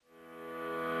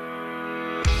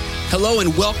Hello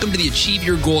and welcome to the Achieve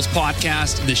Your Goals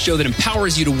podcast, the show that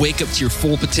empowers you to wake up to your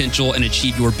full potential and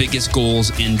achieve your biggest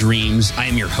goals and dreams. I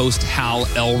am your host, Hal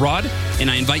Elrod, and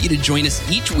I invite you to join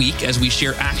us each week as we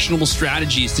share actionable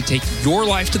strategies to take your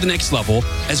life to the next level,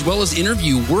 as well as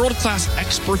interview world-class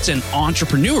experts and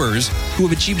entrepreneurs who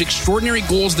have achieved extraordinary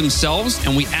goals themselves,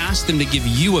 and we ask them to give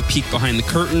you a peek behind the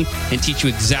curtain and teach you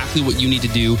exactly what you need to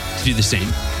do the same.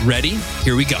 Ready?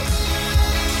 Here we go.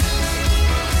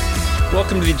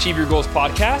 Welcome to the Achieve Your Goals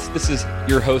podcast. This is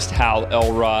your host, Hal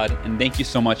Elrod, and thank you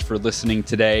so much for listening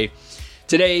today.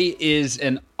 Today is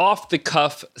an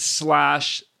off-the-cuff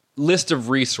 / list of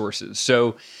resources.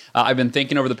 So I've been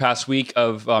thinking over the past week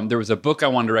of, there was a book I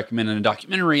wanted to recommend and a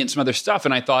documentary and some other stuff,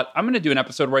 and I thought I'm going to do an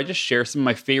episode where I just share some of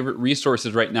my favorite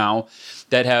resources right now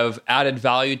that have added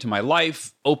value to my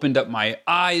life, opened up my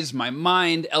eyes, my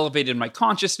mind, elevated my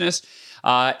consciousness,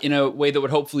 in a way that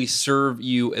would hopefully serve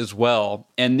you as well.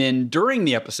 And then during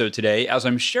the episode today, as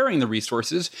I'm sharing the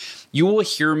resources, you will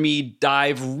hear me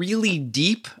dive really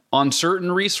deep on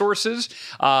certain resources,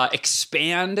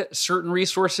 expand certain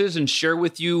resources, and share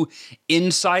with you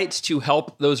insights to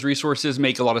help those resources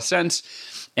make a lot of sense.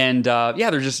 And I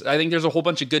think there's a whole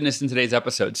bunch of goodness in today's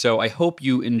episode. So I hope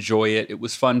you enjoy it. It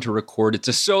was fun to record. It's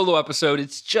a solo episode.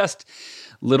 It's just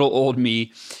little old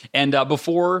me. And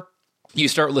before you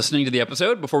start listening to the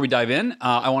episode, before we dive in,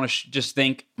 I want to just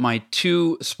thank my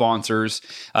two sponsors,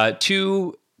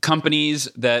 two companies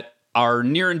that are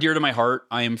near and dear to my heart.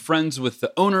 I am friends with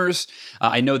the owners.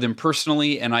 I know them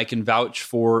personally, and I can vouch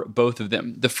for both of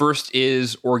them. The first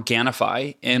is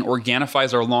Organifi, and Organifi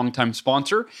is our longtime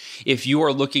sponsor. If you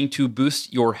are looking to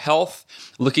boost your health,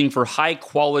 looking for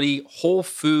high-quality, whole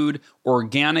food,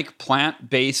 organic,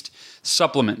 plant-based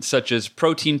supplements such as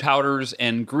protein powders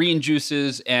and green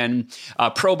juices and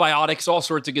probiotics, all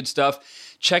sorts of good stuff,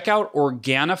 check out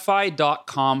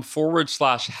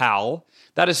Organifi.com/Hal.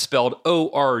 That is spelled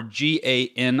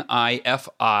Organifi,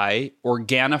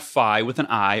 Organifi with an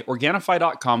I,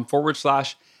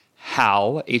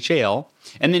 Organifi.com/Hal, H-A-L,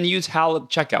 and then use Hal at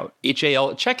checkout,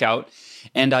 H-A-L at checkout,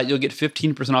 and you'll get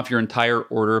 15% off your entire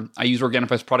order. I use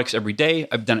Organifi's products every day.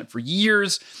 I've done it for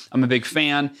years. I'm a big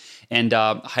fan, and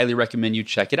highly recommend you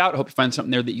check it out. I hope you find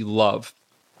something there that you love.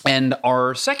 And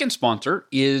our second sponsor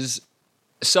is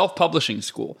Self-Publishing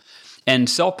School. And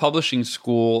Self-Publishing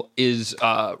School is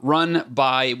it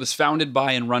was founded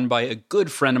by and run by a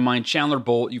good friend of mine, Chandler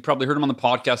Bolt. You've probably heard him on the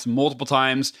podcast multiple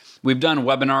times. We've done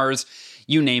webinars,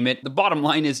 you name it. The bottom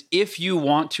line is, if you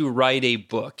want to write a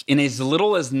book in as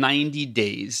little as 90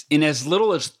 days, in as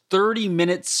little as 30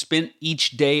 minutes spent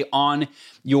each day on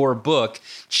your book,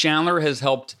 Chandler has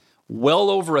helped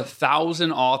well over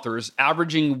 1,000 authors,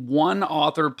 averaging one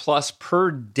author plus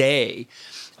per day,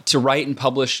 to write and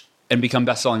publish and become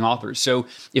best-selling authors. So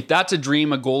if that's a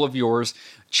dream, a goal of yours,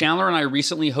 Chandler and I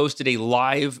recently hosted a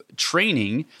live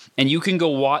training, and you can go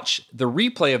watch the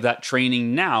replay of that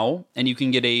training now, and you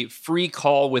can get a free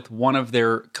call with one of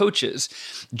their coaches.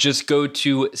 Just go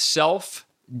to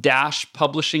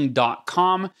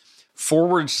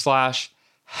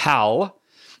self-publishing.com/Hal.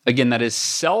 Again, that is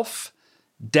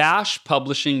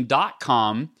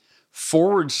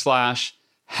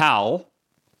self-publishing.com/Hal.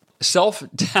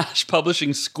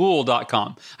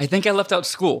 self-publishingschool.com. I think I left out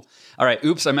school. All right,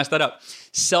 oops, I messed that up.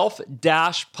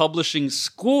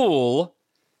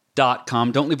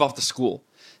 self-publishingschool.com. Don't leave off the school.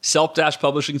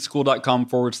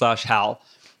 self-publishingschool.com/Hal.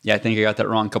 Yeah, I think I got that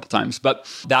wrong a couple times, but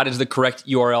that is the correct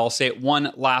URL. Say it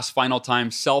one last final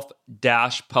time,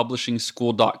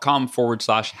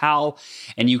 self-publishingschool.com/Hal,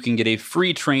 and you can get a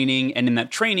free training. And in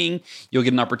that training, you'll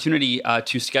get an opportunity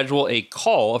to schedule a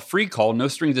free call, no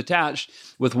strings attached,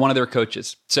 with one of their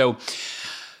coaches. So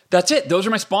that's it. Those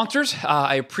are my sponsors.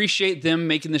 I appreciate them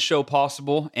making the show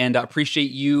possible, and I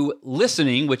appreciate you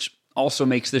listening, which also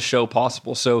makes this show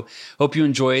possible. So hope you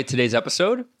enjoy today's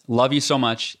episode. Love you so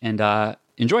much, and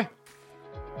enjoy.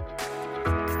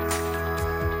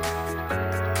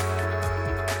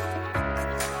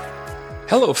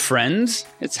 Hello, friends.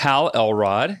 It's Hal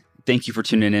Elrod. Thank you for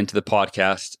tuning into the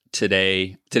podcast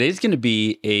today. Today's going to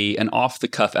be an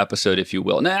off-the-cuff episode, if you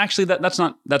will. No, actually, that's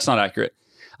not accurate.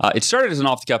 It started as an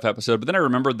off-the-cuff episode, but then I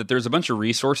remembered that there's a bunch of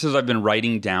resources I've been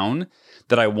writing down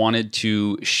that I wanted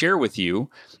to share with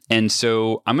you. And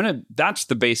so that's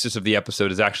the basis of the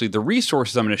episode, is actually the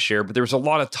resources I'm going to share. But there was a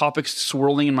lot of topics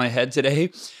swirling in my head today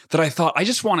that I thought I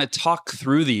just want to talk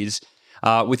through these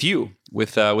with you,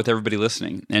 with everybody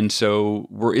listening. And so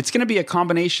it's going to be a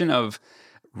combination of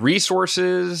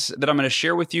resources that I'm going to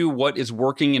share with you, what is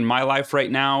working in my life right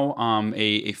now,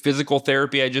 a physical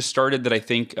therapy I just started that I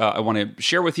think I want to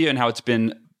share with you, and how it's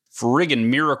been friggin'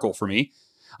 miracle for me.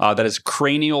 That is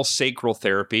cranial sacral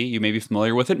therapy. You may be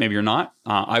familiar with it. Maybe you're not.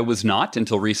 I was not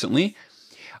until recently.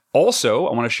 Also,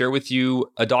 I want to share with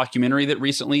you a documentary that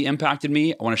recently impacted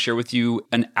me. I want to share with you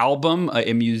an album,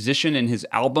 a musician and his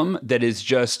album that is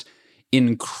just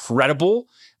incredible,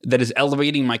 that is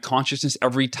elevating my consciousness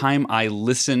every time I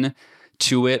listen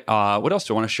to it. What else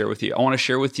do I want to share with you? I want to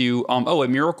share with you, a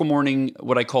Miracle Morning,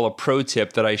 what I call a pro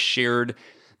tip that I shared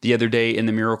the other day in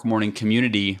the Miracle Morning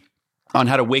community on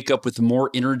how to wake up with more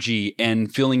energy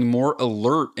and feeling more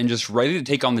alert and just ready to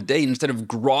take on the day instead of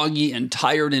groggy and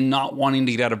tired and not wanting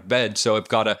to get out of bed. So I've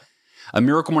got a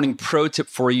Miracle Morning pro tip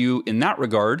for you in that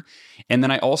regard. And then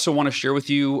I also want to share with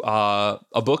you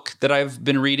a book that I've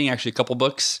been reading, actually a couple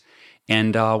books.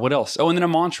 And what else? Oh, and then a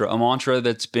mantra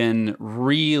that's been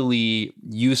really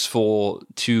useful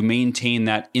to maintain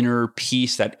that inner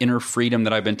peace, that inner freedom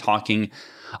that I've been talking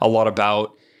a lot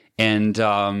about. And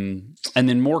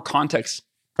then more context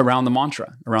around the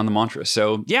mantra.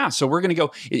 So we're going to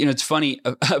go, it's funny,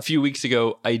 a few weeks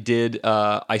ago, I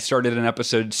started an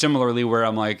episode similarly where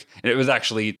I'm like, it was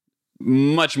actually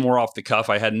much more off the cuff.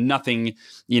 I had nothing,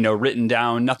 written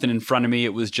down, nothing in front of me.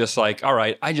 It was just like, all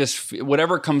right,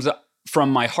 whatever comes up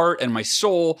from my heart and my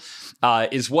soul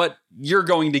is what you're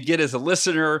going to get as a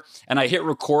listener. And I hit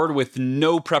record with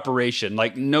no preparation,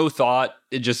 like no thought.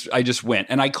 I just went.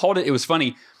 And I called it was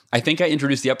funny. I think I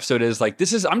introduced the episode as like,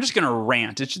 I'm just going to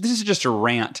rant. This is just a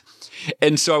rant.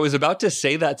 And so I was about to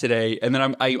say that today. And then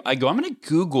I'm going to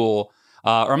Google,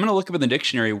 or I'm going to look up in the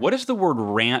dictionary, what does the word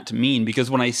rant mean?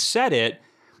 Because when I said it,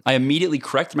 I immediately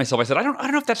corrected myself. I said, I don't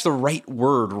know if that's the right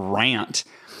word, rant.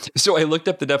 So I looked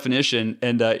up the definition,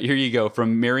 and here you go,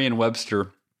 from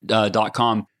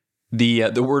Merriam-Webster.com.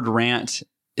 The word rant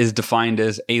is defined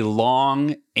as a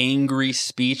long, angry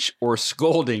speech or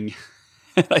scolding.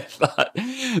 And I thought,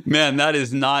 man, that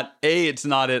is it's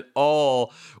not at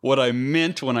all what I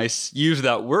meant when I used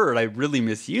that word. I really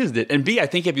misused it. And B, I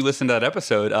think if you listen to that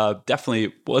episode,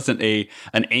 definitely wasn't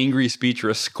an angry speech or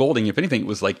a scolding. If anything, it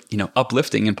was like,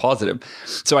 uplifting and positive.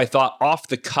 So I thought off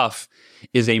the cuff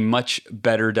is a much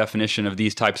better definition of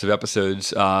these types of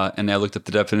episodes. And I looked at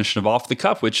the definition of off the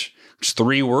cuff, which is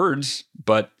 3 words,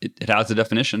 but it has a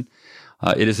definition.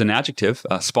 It is an adjective,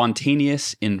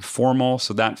 spontaneous, informal,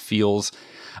 so that feels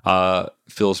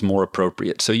more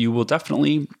appropriate. So you will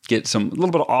definitely get a little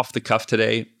bit off the cuff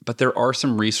today, but there are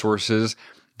some resources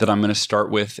that I'm going to start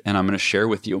with and I'm going to share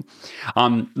with you.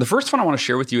 The first one I want to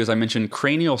share with you is I mentioned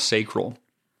cranial sacral.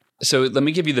 So let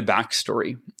me give you the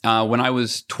backstory. When I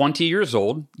was 20 years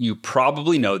old, you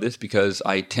probably know this because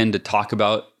I tend to talk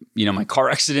about my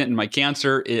car accident and my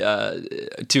cancer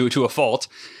to a fault.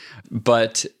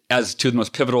 But as two of the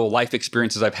most pivotal life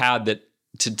experiences I've had that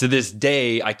to this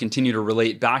day, I continue to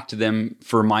relate back to them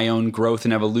for my own growth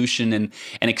and evolution and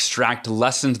extract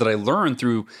lessons that I learned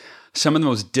through some of the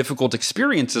most difficult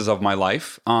experiences of my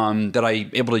life that I'm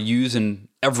able to use in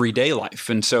everyday life.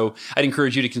 And so I'd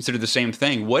encourage you to consider the same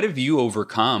thing. What have you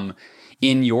overcome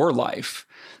in your life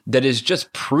that is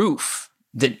just proof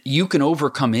that you can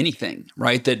overcome anything,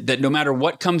 right? That no matter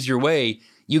what comes your way,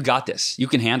 you got this. You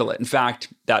can handle it. In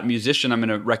fact, that musician I'm going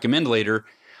to recommend later,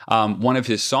 one of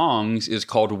his songs is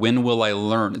called When Will I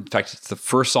Learn? In fact, it's the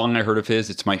first song I heard of his.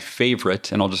 It's my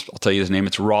favorite. And I'll tell you his name.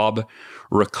 It's Rob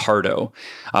Ricardo.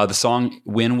 The song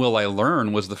When Will I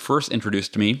Learn was the first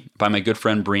introduced to me by my good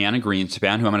friend Brianna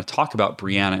Greenspan, who I'm going to talk about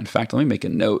Brianna. In fact, let me make a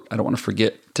note. I don't want to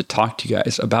forget to talk to you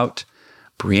guys about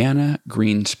Brianna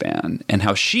Greenspan and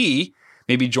how she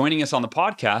may be joining us on the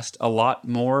podcast a lot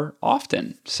more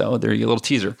often. So there you go, a little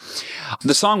teaser.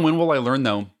 The song When Will I Learn,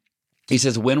 though, he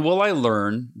says, when will I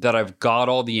learn that I've got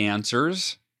all the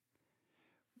answers?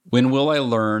 When will I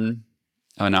learn?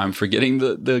 Oh, now I'm forgetting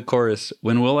the chorus.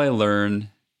 When will I learn?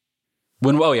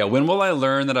 When will I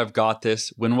learn that I've got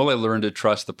this? When will I learn to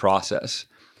trust the process?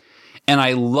 And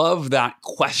I love that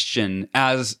question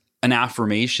as an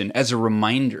affirmation, as a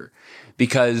reminder,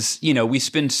 because, we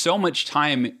spend so much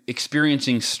time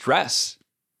experiencing stress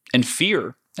and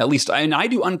fear. At least I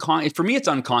do for me, it's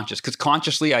unconscious because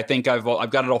consciously I think I've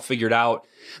got it all figured out.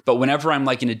 But whenever I'm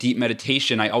like in a deep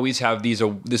meditation, I always have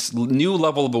this new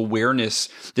level of awareness,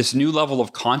 this new level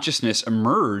of consciousness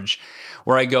emerge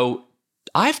where I go,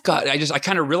 I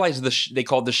kind of realize they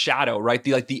call it the shadow, right?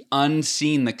 The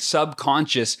unseen, the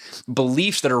subconscious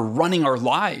beliefs that are running our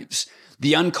lives.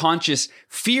 The unconscious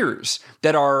fears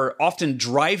that are often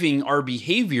driving our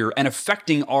behavior and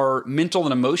affecting our mental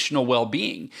and emotional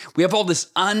well-being. We have all this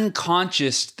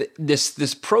unconscious,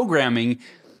 this programming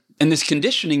and this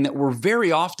conditioning that we're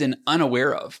very often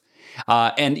unaware of.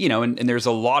 And there's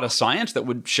a lot of science that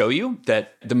would show you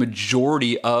that the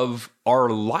majority of our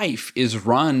life is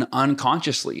run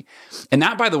unconsciously. And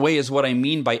that, by the way, is what I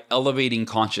mean by elevating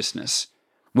consciousness.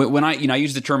 When I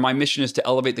use the term, my mission is to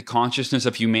elevate the consciousness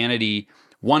of humanity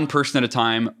one person at a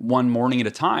time, one morning at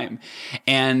a time.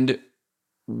 And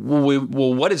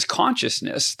what is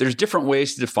consciousness? There's different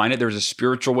ways to define it. There's a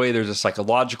spiritual way, there's a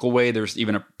psychological way, there's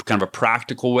even a kind of a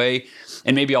practical way.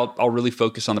 And maybe I'll really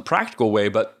focus on the practical way,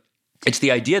 but it's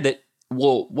the idea that,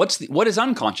 well, what is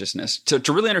unconsciousness?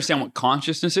 To really understand what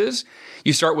consciousness is,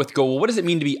 you start with what does it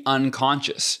mean to be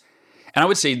unconscious? And I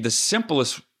would say the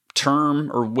simplest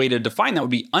term or way to define that would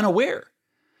be unaware.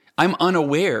 I'm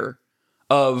unaware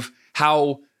of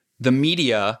how the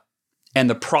media and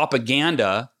the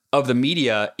propaganda of the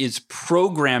media is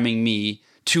programming me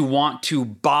to want to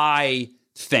buy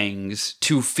things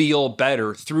to feel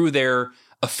better through their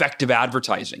effective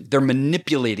advertising. They're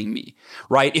manipulating me,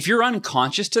 right? If you're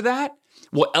unconscious to that,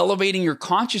 well, elevating your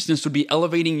consciousness would be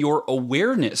elevating your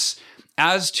awareness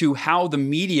as to how the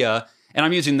media, and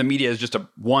I'm using the media as just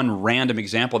one random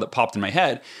example that popped in my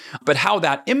head, but how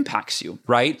that impacts you,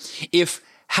 right? If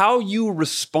how you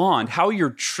respond, how you're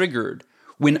triggered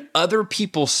when other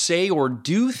people say or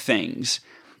do things,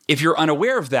 if you're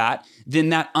unaware of that, then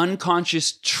that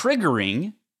unconscious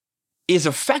triggering is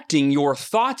affecting your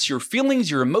thoughts, your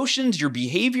feelings, your emotions, your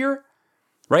behavior,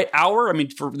 right?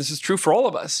 This is true for all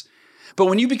of us. But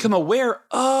when you become aware,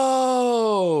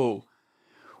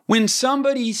 when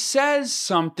somebody says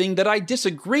something that I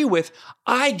disagree with,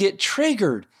 I get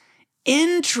triggered.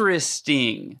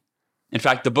 Interesting. In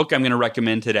fact, the book I'm going to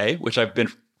recommend today, which I've been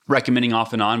recommending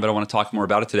off and on, but I want to talk more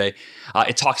about it today.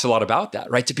 It talks a lot about that,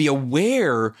 right? To be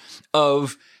aware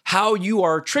of how you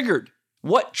are triggered,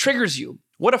 what triggers you,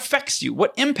 what affects you,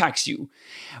 what impacts you,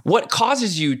 what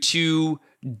causes you to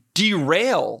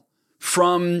derail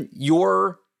from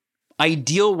your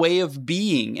ideal way of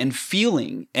being and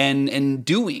feeling and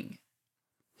doing.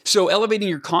 So elevating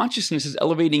your consciousness is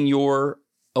elevating your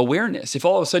awareness. If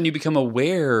all of a sudden you become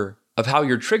aware of how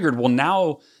you're triggered, well,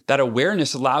 now that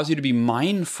awareness allows you to be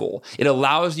mindful. It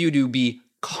allows you to be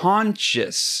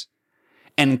conscious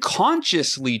and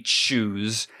consciously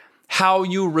choose how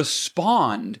you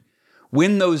respond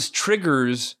when those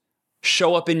triggers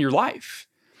show up in your life,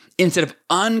 instead of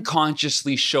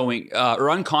unconsciously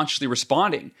unconsciously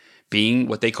responding, being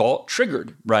what they call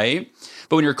triggered, right?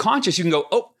 But when you're conscious, you can go,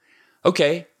 oh,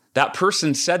 okay, that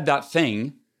person said that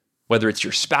thing, whether it's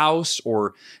your spouse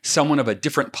or someone of a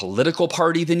different political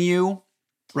party than you,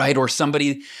 right? Or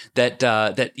somebody that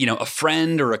a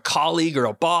friend or a colleague or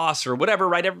a boss or whatever,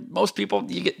 right? Most people,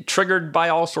 you get triggered by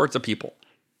all sorts of people,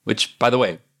 which, by the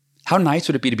way, how nice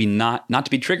would it be to be not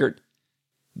to be triggered?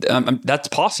 That's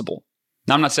possible.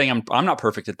 Now, I'm not saying I'm not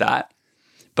perfect at that,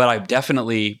 but I've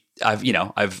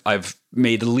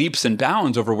made leaps and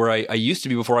bounds over where I used to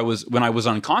be when I was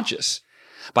unconscious.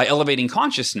 By elevating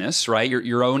consciousness, right,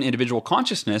 your own individual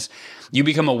consciousness, you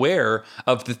become aware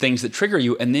of the things that trigger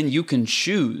you, and then you can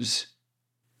choose.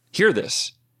 Hear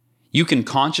this. You can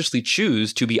consciously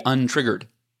choose to be untriggered.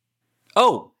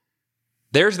 Oh,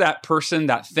 there's that person,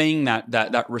 that thing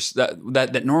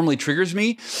that normally triggers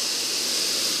me.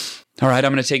 All right,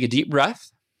 I'm going to take a deep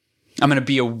breath. I'm going to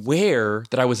be aware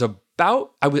that I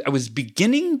was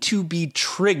beginning to be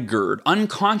triggered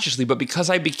unconsciously, but because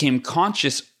I became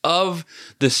conscious of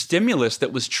the stimulus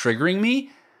that was triggering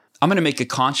me, I'm going to make a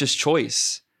conscious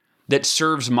choice that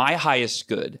serves my highest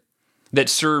good, that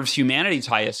serves humanity's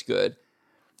highest good,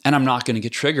 and I'm not going to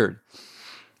get triggered.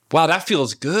 Wow, that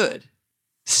feels good.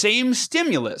 Same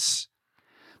stimulus,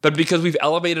 but because we've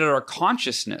elevated our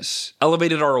consciousness,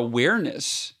 elevated our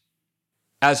awareness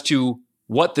as to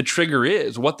what the trigger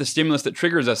is, what the stimulus that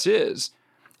triggers us is.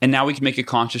 And now we can make a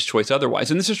conscious choice otherwise.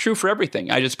 And this is true for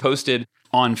everything. I just posted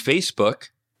on Facebook.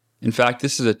 In fact,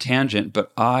 this is a tangent,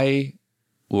 but I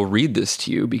will read this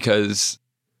to you because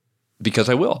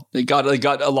I will. It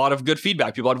got a lot of good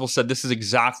feedback. A lot of people said, this is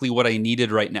exactly what I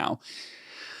needed right now.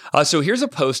 So here's a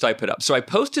post I put up. So I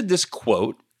posted this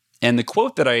quote. And the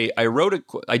quote that I wrote,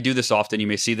 I do this often. You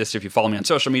may see this if you follow me on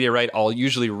social media, right? I'll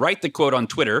usually write the quote on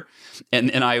Twitter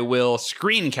and I will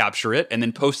screen capture it and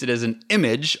then post it as an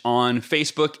image on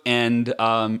Facebook and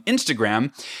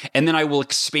Instagram. And then I will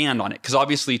expand on it. Because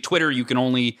obviously Twitter, you can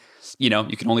only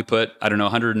put,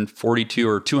 142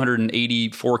 or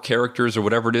 284 characters or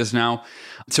whatever it is now.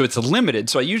 So it's limited.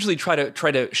 So I usually try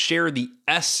to share the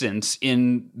essence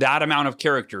in that amount of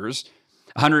characters.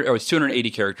 It's 280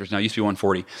 characters now, it used to be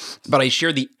 140. But I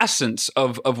share the essence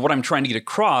of what I'm trying to get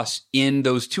across in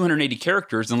those 280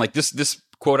 characters. And like this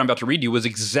quote I'm about to read you was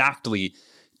exactly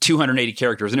 280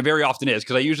 characters, and it very often is,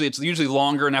 because it's usually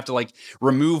longer and I have to like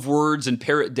remove words and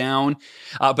pare it down.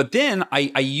 But then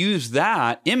I use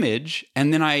that image,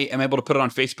 and then I am able to put it on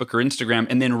Facebook or Instagram,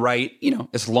 and then write,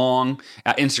 as long.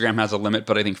 Instagram has a limit,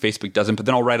 but I think Facebook doesn't. But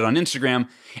then I'll write it on Instagram,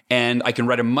 and I can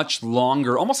write a much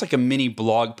longer, almost like a mini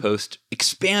blog post,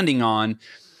 expanding on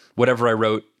whatever I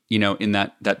wrote, in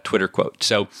that Twitter quote.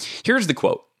 So here's the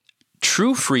quote: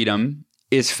 "True freedom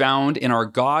is found in our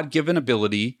God-given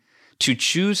ability to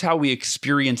choose how we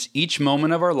experience each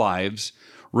moment of our lives,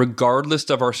 regardless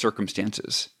of our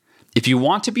circumstances. If you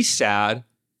want to be sad,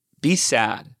 be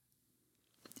sad.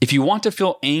 If you want to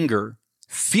feel anger,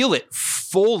 feel it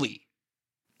fully.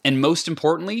 And most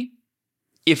importantly,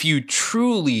 if you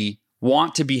truly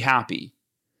want to be happy,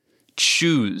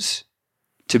 choose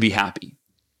to be happy."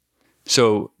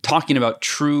 So, talking about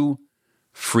true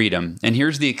freedom. And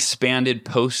here's the expanded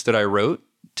post that I wrote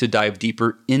to dive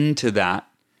deeper into that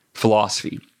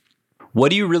philosophy. What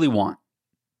do you really want?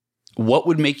 What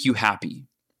would make you happy?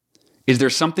 Is there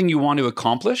something you want to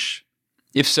accomplish?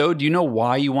 If so, do you know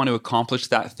why you want to accomplish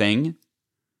that thing?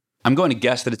 I'm going to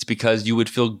guess that it's because you would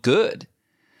feel good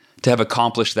to have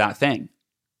accomplished that thing.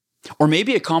 Or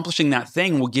maybe accomplishing that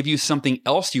thing will give you something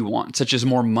else you want, such as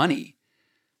more money.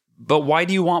 But why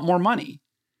do you want more money?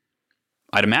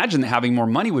 I'd imagine that having more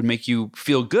money would make you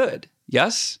feel good,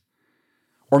 yes?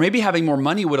 Or maybe having more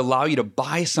money would allow you to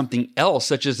buy something else,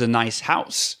 such as a nice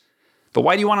house. But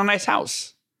why do you want a nice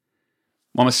house?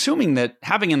 Well, I'm assuming that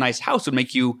having a nice house would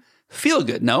make you feel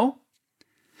good, no?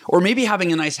 Or maybe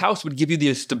having a nice house would give you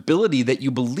the stability that you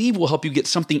believe will help you get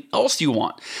something else you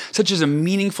want, such as a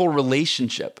meaningful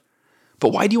relationship. But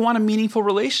why do you want a meaningful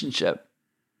relationship?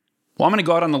 Well, I'm going to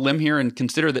go out on the limb here and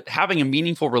consider that having a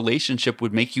meaningful relationship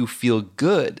would make you feel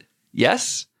good.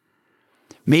 Yes?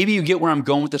 Maybe you get where I'm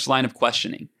going with this line of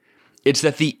questioning. It's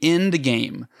that the end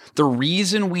game, the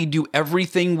reason we do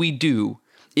everything we do,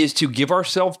 is to give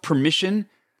ourselves permission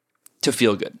to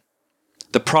feel good.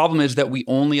 The problem is that we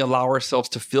only allow ourselves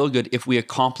to feel good if we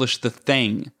accomplish the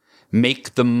thing,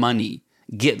 make the money,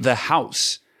 get the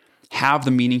house, have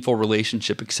the meaningful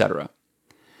relationship, etc.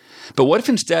 But what if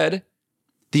instead,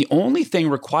 the only thing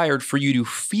required for you to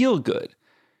feel good,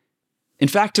 in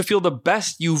fact, to feel the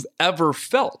best you've ever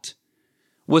felt,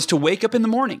 was to wake up in the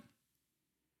morning,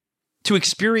 to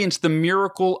experience the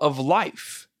miracle of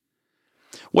life?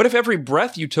 What if every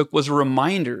breath you took was a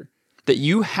reminder that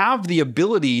you have the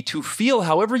ability to feel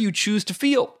however you choose to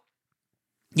feel?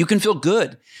 You can feel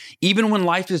good even when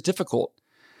life is difficult,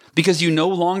 because you no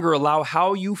longer allow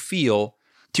how you feel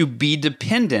to be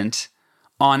dependent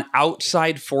on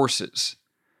outside forces.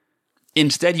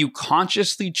 Instead, you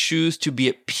consciously choose to be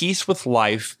at peace with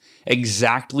life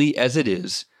exactly as it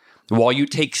is, while you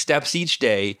take steps each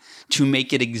day to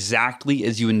make it exactly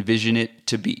as you envision it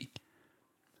to be.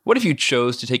 What if you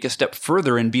chose to take a step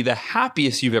further and be the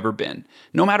happiest you've ever been,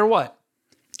 no matter what,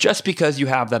 just because you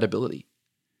have that ability?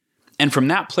 And from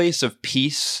that place of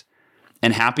peace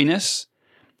and happiness,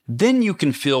 then you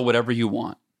can feel whatever you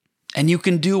want, and you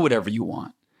can do whatever you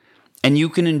want, and you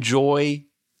can enjoy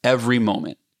every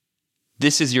moment.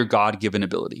 This is your God-given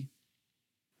ability.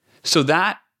 So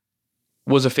that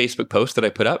was a Facebook post that I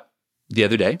put up the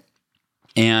other day,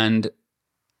 and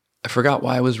I forgot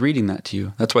why I was reading that to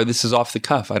you. That's why this is off the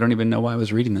cuff. I don't even know why I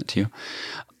was reading that to you.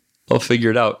 I'll figure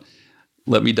it out.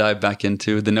 Let me dive back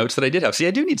into the notes that I did have. See,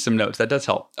 I do need some notes. That does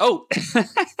help. Oh,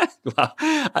 wow.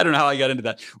 I don't know how I got into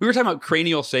that. We were talking about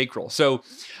cranial sacral. So,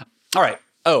 all right.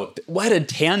 Oh, what a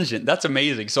tangent. That's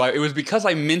amazing. So it was because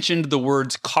I mentioned the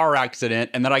words car accident,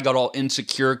 and then I got all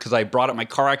insecure because I brought up my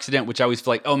car accident, which I always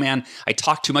feel like, oh man, I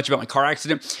talked too much about my car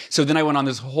accident. So then I went on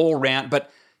this whole rant,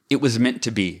 but it was meant to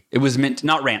be. It was meant to,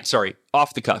 not rant, sorry,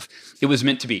 off the cuff. It was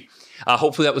meant to be.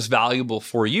 Hopefully that was valuable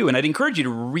for you. And I'd encourage you to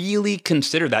really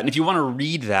consider that. And if you want to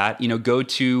read that, go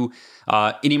to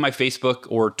any of my Facebook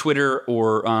or Twitter,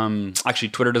 or actually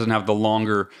Twitter doesn't have the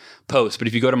longer posts, but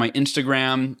if you go to my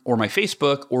Instagram or my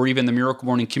Facebook, or even the Miracle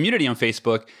Morning community on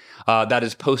Facebook, that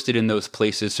is posted in those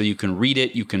places. So you can read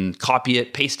it, you can copy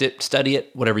it, paste it, study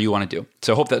it, whatever you want to do.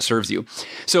 So I hope that serves you.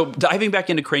 So diving back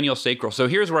into cranial sacral. So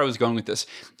here's where I was going with this.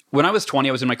 When I was 20,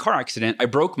 I was in my car accident. I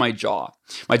broke my jaw.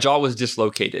 My jaw was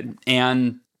dislocated,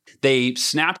 and they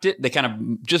snapped it. They kind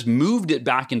of just moved it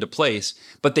back into place,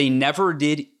 but they never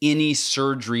did any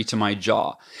surgery to my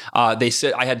jaw. They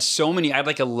said I had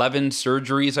like 11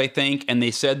 surgeries, I think. And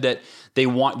they said that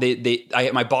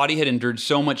my body had endured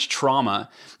so much trauma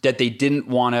that they didn't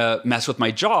want to mess with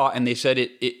my jaw. And they said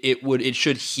it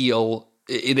should heal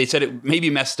they said it maybe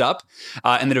messed up,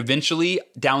 and that eventually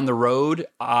down the road,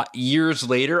 years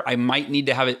later, I might need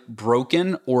to have it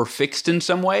broken or fixed in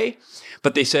some way.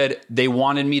 But they said they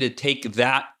wanted me to take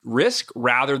that risk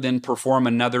rather than perform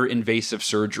another invasive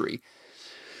surgery.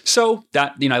 So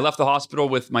that, I left the hospital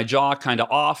with my jaw kind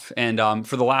of off. And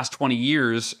for the last 20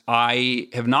 years, I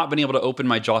have not been able to open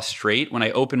my jaw straight. When I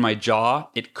open my jaw,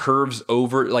 it curves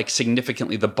over like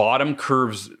significantly. The bottom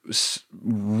curves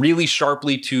really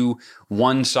sharply to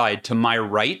one side, to my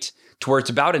right, to where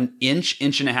it's about an inch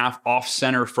and a half off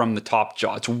center from the top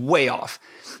jaw. It's way off.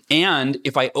 And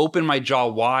if I open my jaw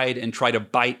wide and try to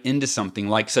bite into something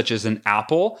like such as an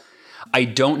apple, I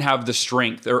don't have the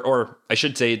strength, or I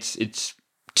should say it's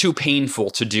too painful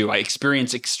to do. I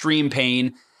experience extreme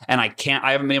pain, and I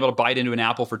haven't been able to bite into an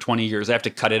apple for 20 years. I have to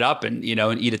cut it up and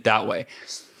eat it that way.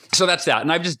 So that's that.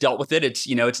 And I've just dealt with it. It's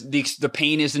the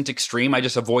pain isn't extreme. I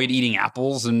just avoid eating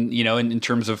apples and, in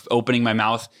terms of opening my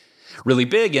mouth really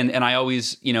big. And I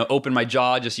always, open my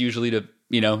jaw just usually to,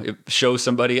 show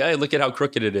somebody, hey, look at how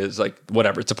crooked it is. Like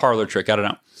whatever. It's a parlor trick. I don't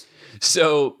know.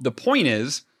 So the point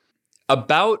is,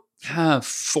 about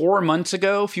 4 months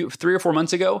ago, 3 or 4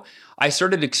 months ago, I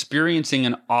started experiencing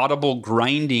an audible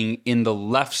grinding in the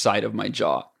left side of my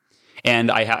jaw.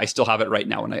 And I still have it right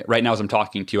now. Right now, as I'm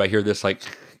talking to you, I hear this like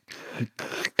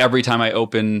every time I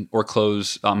open or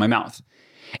close my mouth.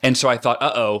 And so I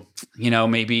thought,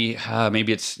 maybe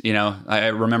it's, I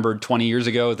remembered 20 years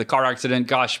ago, the car accident,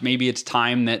 gosh, maybe it's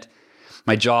time that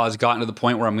my jaw has gotten to the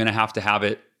point where I'm going to have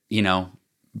it,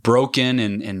 broken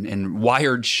and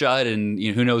wired shut and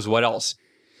who knows what else.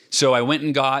 So I went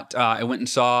and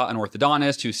saw an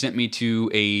orthodontist who sent me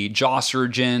to a jaw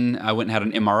surgeon. I went and had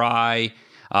an MRI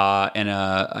and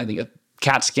I think a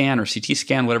CAT scan or CT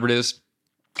scan, whatever it is.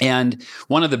 And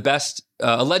one of the best,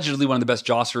 allegedly one of the best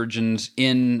jaw surgeons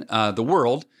in the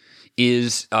world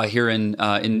is here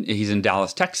he's in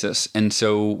Dallas, Texas. And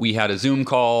so we had a Zoom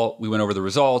call. We went over the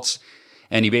results,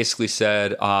 and he basically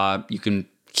said, you can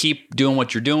keep doing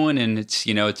what you're doing, and it's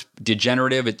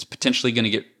degenerative. It's potentially going to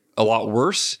get a lot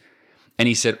worse. And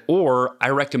he said, or I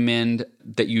recommend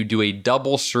that you do a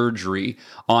double surgery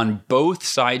on both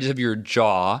sides of your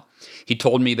jaw. He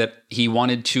told me that he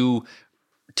wanted to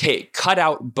cut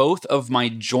out both of my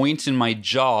joints in my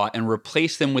jaw and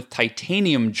replace them with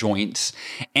titanium joints.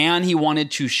 And he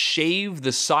wanted to shave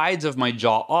the sides of my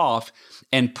jaw off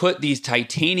and put these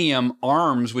titanium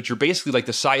arms, which are basically like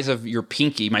the size of your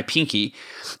pinky, my pinky,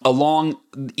 along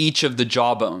each of the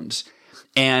jaw bones.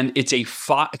 And it's I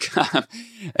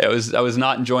was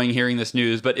not enjoying hearing this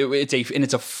news, but it's a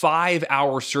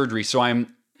 5-hour surgery. So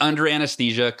I'm under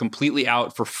anesthesia, completely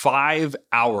out for 5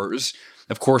 hours.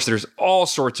 Of course, there's all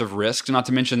sorts of risks, not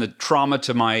to mention the trauma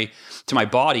to my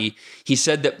body. He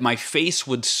said that my face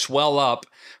would swell up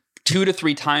 2 to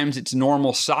 3 times its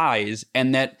normal size,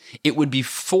 and that it would be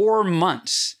 4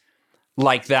 months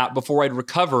like that before I'd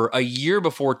recover, a year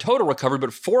before total recovery,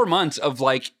 but 4 months of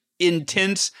like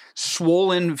intense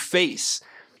swollen face,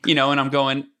 and I'm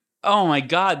going, oh my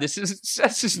God, that's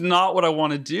just not what I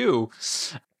want to do.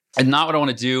 And not what I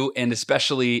want to do, and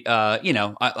especially,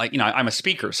 I'm a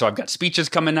speaker, so I've got speeches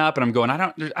coming up, and I'm going, I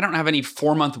don't have any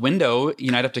 4-month window.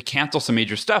 I'd have to cancel some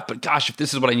major stuff, but gosh, if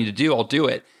this is what I need to do, I'll do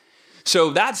it.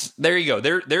 So there you go.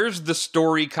 There's the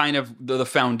story, kind of the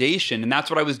foundation, and that's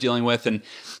what I was dealing with. And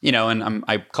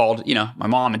I called my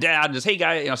mom and dad, and just, hey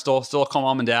guys, still call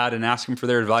mom and dad and ask them for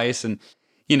their advice, and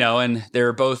and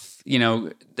they're both,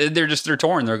 they're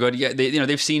torn. They're good. Yeah,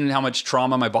 they've seen how much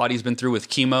trauma my body's been through with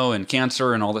chemo and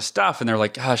cancer and all this stuff. And they're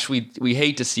like, gosh, we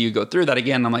hate to see you go through that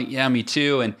again. And I'm like, yeah, me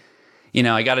too. And,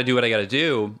 I got to do what I got to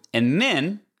do. And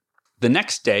then the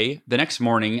next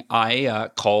morning, I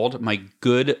called my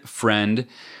good friend,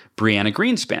 Brianna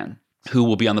Greenspan, who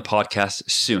will be on the podcast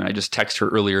soon. I just texted her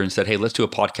earlier and said, hey, let's do a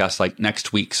podcast like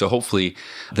next week. So hopefully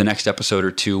the next episode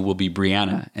or two will be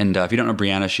Brianna. And if you don't know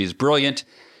Brianna, she's brilliant.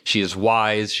 She is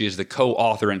wise. She is the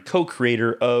co-author and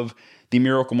co-creator of the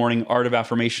Miracle Morning Art of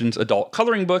Affirmations adult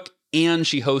coloring book. And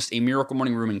she hosts a Miracle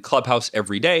Morning Room in Clubhouse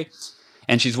every day.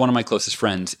 And she's one of my closest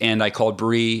friends. And I called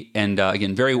Bri, and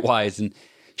again, very wise. And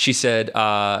she said,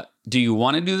 do you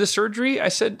want to do the surgery? I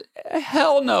said,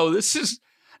 hell no. This is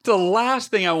the last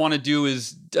thing I want to do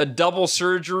is a double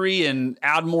surgery and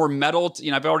add more metal.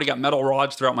 I've already got metal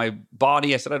rods throughout my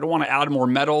body. I said, I don't want to add more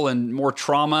metal and more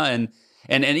trauma.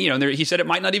 And he said it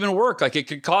might not even work. Like it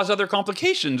could cause other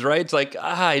complications, right? It's like,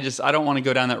 I don't want to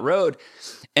go down that road.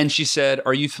 And she said,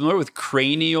 are you familiar with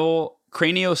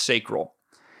craniosacral?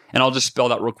 And I'll just spell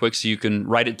that real quick so you can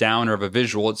write it down or have a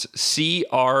visual. It's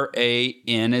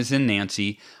CRAN as in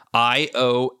Nancy,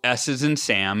 IOS as in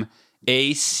Sam,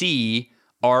 ACRAL.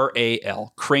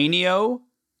 R-A-L, cranio,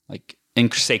 like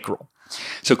and sacral.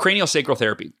 So craniosacral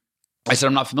therapy. I said,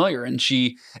 I'm not familiar. And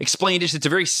she explained it. It's a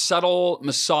very subtle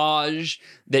massage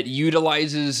that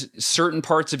utilizes certain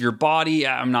parts of your body.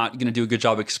 I'm not going to do a good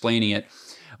job explaining it.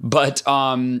 But,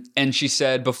 and she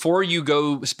said, before you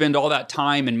go spend all that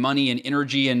time and money and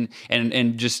energy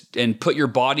and put your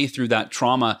body through that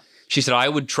trauma, she said, I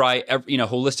would try,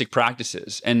 holistic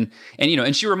practices. And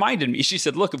she reminded me, she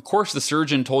said, look, of course the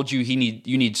surgeon told you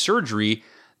you need surgery.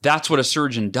 That's what a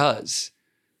surgeon does.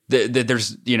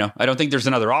 There's, I don't think there's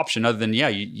another option other than,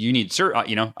 you need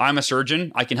I'm a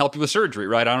surgeon. I can help you with surgery,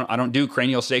 right? I don't do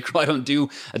craniosacral. I don't do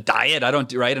a diet. I don't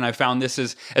do, right? And I found this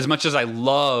as much as I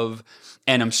love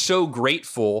and I'm so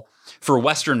grateful for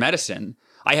Western medicine,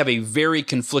 I have a very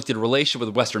conflicted relationship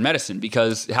with Western medicine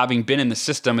because having been in the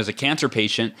system as a cancer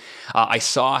patient, I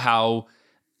saw how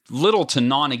little to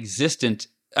non-existent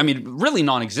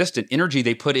energy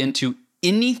they put into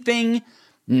anything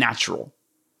natural.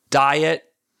 Diet,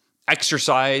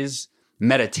 exercise,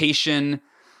 meditation,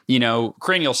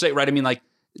 cranial state, right? I mean,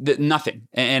 nothing.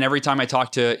 And every time I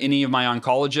talk to any of my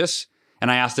oncologists and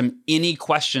I asked them any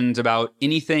questions about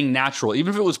anything natural,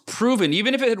 even if it was proven,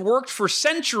 even if it had worked for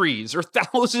centuries or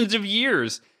thousands of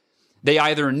years, they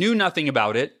either knew nothing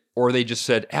about it or they just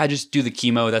said, just do the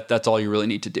chemo. That's all you really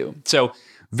need to do. So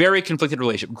very conflicted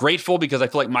relationship. Grateful because I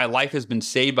feel like my life has been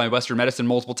saved by Western medicine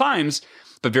multiple times,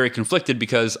 but very conflicted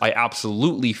because I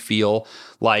absolutely feel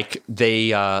like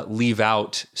they leave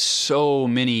out so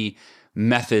many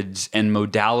methods and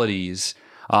modalities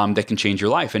that can change your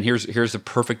life. And here's a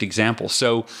perfect example.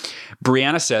 So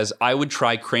Brianna says, I would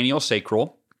try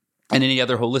craniosacral and any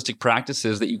other holistic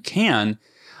practices that you can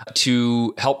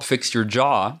to help fix your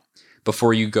jaw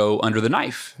before you go under the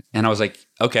knife. And I was like,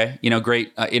 okay,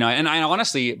 great. And I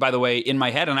honestly, by the way, in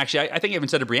my head, and actually I think I even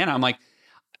said to Brianna, I'm like,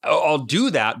 I'll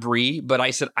do that, Brie, but I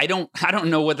said, I don't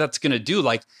know what that's going to do.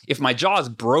 Like if my jaw is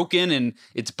broken and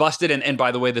it's busted, and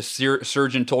by the way, the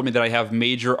surgeon told me that I have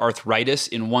major arthritis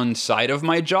in one side of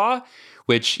my jaw,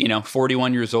 which,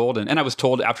 41 years old. And I was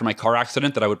told after my car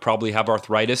accident that I would probably have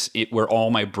arthritis where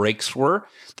all my brakes were.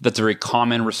 That's a very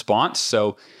common response.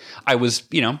 So I was,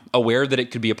 aware that it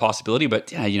could be a possibility, but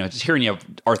just hearing you have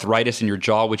arthritis in your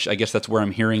jaw, which I guess that's where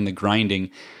I'm hearing the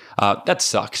grinding, that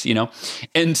sucks,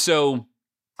 And so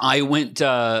I went,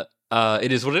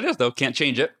 it is what it is though. Can't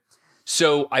change it.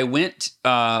 So I went,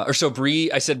 I said,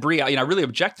 Brie, I really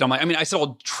objected. I said,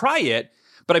 I'll try it,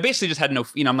 but I basically just had no,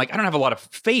 I'm like, I don't have a lot of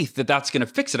faith that that's going to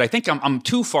fix it. I think I'm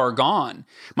too far gone.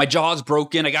 My jaw's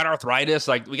broken. I got arthritis.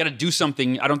 Like we got to do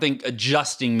something. I don't think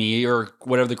adjusting me or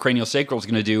whatever the craniosacral is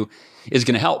going to do is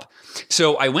going to help.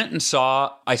 So I went and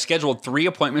I scheduled 3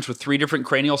 appointments with 3 different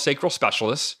craniosacral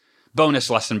specialists. Bonus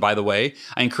lesson, by the way.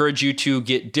 I encourage you to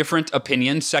get different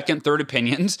opinions, second, third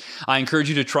opinions. I encourage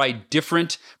you to try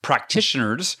different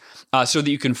practitioners so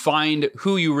that you can find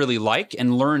who you really like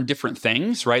and learn different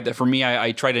things, right? That for me,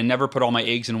 I try to never put all my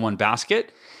eggs in one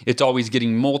basket. It's always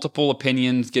getting multiple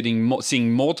opinions,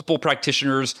 seeing multiple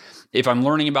practitioners. If I'm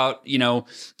learning about,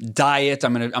 diet,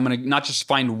 I'm gonna not just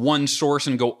find one source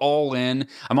and go all in.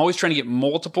 I'm always trying to get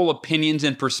multiple opinions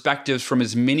and perspectives from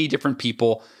as many different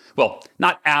people. Well,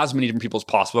 not as many different people as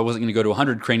possible. I wasn't going to go to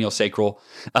 100 craniosacral,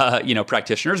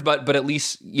 practitioners, but at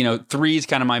least, 3 is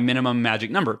kind of my minimum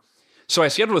magic number. So I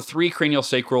scheduled with 3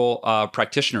 craniosacral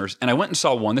practitioners, and I went and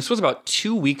saw one. This was about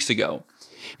 2 weeks ago,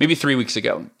 maybe 3 weeks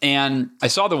ago. And I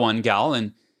saw the one gal,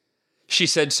 and she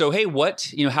said, so, hey,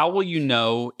 how will you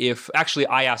know if, actually,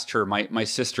 I asked her, my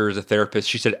sister is a therapist.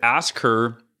 She said, ask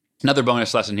her, another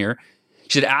bonus lesson here.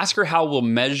 She said, ask her how we'll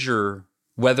measure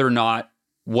whether or not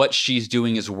what she's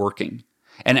doing is working,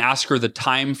 and ask her the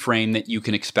time frame that you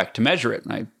can expect to measure it.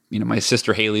 And my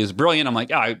sister Haley is brilliant. I'm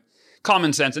like,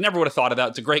 common sense. I never would have thought of that.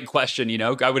 It's a great question.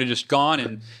 I would have just gone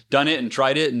and done it and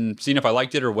tried it and seen if I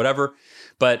liked it or whatever.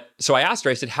 But so I asked her,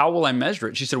 I said, how will I measure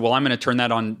it? She said, well, I'm going to turn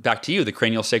that on back to you, the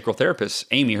craniosacral therapist,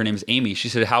 Amy. Her name is Amy. She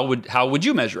said, how would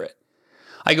you measure it?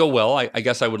 I go, well, I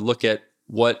guess I would look at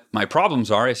what my problems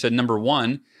are. I said, number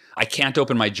one, I can't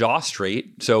open my jaw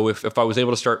straight. So if I was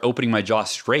able to start opening my jaw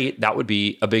straight, that would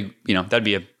be a big, that'd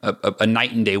be a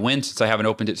night and day win since I haven't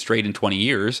opened it straight in 20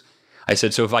 years. I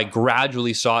said, so if I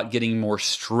gradually saw it getting more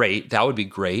straight, that would be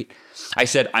great. I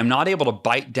said, I'm not able to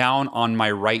bite down on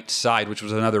my right side, which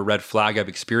was another red flag I've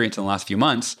experienced in the last few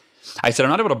months. I said, I'm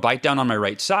not able to bite down on my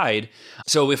right side.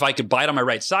 So if I could bite on my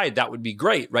right side, that would be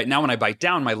great. Right now, when I bite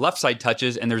down, my left side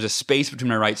touches and there's a space between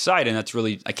my right side. And that's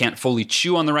really, I can't fully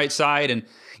chew on the right side. And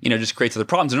just creates other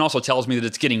problems. And it also tells me that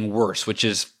it's getting worse, which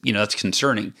is, that's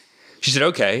concerning. She said,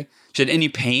 okay. She said, any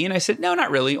pain? I said, no,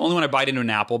 not really. Only when I bite into an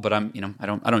apple, but I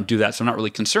don't do that. So I'm not really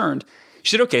concerned.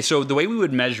 She said, okay, so the way we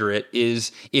would measure it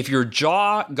is if your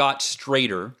jaw got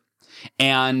straighter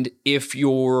and if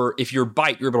your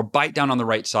bite, you're able to bite down on the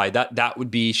right side, that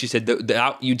would be, she said,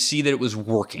 that you'd see that it was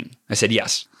working. I said,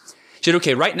 yes. She said,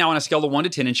 okay, right now on a scale of 1 to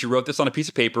 10, and she wrote this on a piece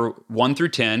of paper, 1 through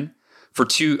 10,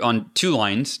 on 2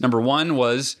 lines. Number 1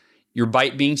 was your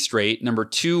bite being straight. Number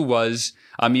 2 was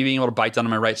me being able to bite down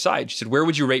on my right side. She said, where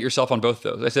would you rate yourself on both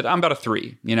of those? I said, I'm about a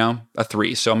 3, a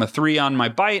 3. So I'm a 3 on my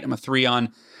bite. I'm a 3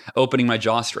 on opening my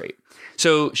jaw straight.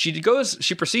 So she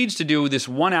proceeds to do this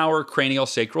 1-hour cranial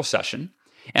sacral session.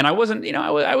 And I wasn't,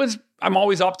 I'm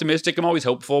always optimistic. I'm always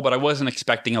hopeful, but I wasn't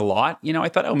expecting a lot. I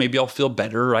thought, maybe I'll feel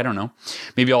better. I don't know.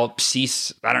 Maybe I'll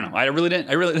cease. I don't know. I really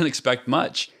didn't expect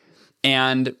much.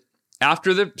 And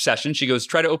after the session, she goes,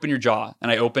 try to open your jaw. And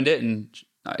I opened it, and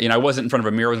I wasn't in front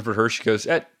of a mirror. I was in front of her. She goes,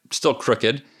 still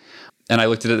crooked. And I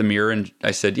looked at the mirror and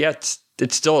I said, yeah, it's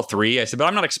still a 3. I said, but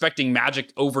I'm not expecting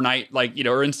magic overnight,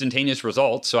 or instantaneous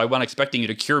results. So I wasn't expecting you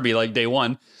to cure me like day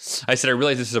 1. I said, I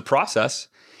realize this is a process.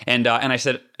 And I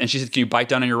said, and she said, can you bite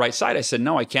down on your right side? I said,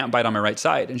 no, I can't bite on my right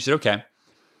side. And she said, okay.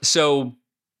 So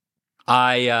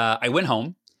I went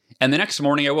home, and the next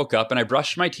morning I woke up and I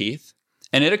brushed my teeth,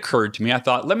 and it occurred to me, I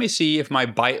thought, let me see if my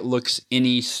bite looks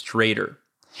any straighter.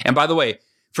 And by the way,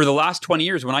 for the last 20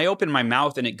 years, when I open my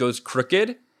mouth and it goes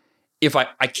crooked, if I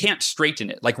can't straighten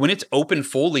it. Like when it's open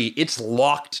fully, it's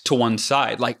locked to one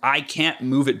side. Like I can't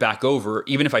move it back over,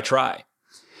 even if I try.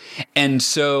 And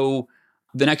so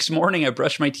the next morning I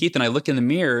brush my teeth and I look in the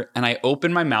mirror and I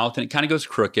open my mouth and it kind of goes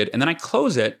crooked. And then I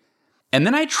close it. And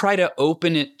then I try to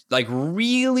open it, like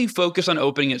really focus on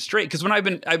opening it straight. Because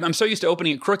when I'm so used to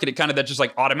opening it crooked, that just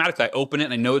like automatically I open it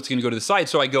and I know it's going to go to the side.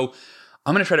 So I go,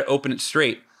 I'm going to try to open it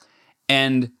straight.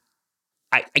 And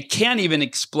I can't even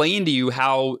explain to you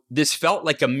how this felt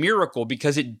like a miracle,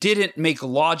 because it didn't make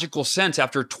logical sense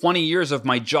after 20 years of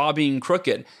my jaw being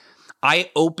crooked. I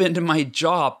opened my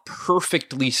jaw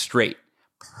perfectly straight.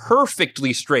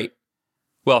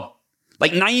 Well,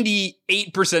 like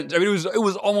 98%. I mean, it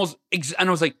was almost, and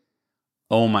I was like,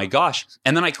 oh my gosh.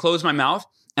 And then I closed my mouth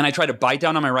and I try to bite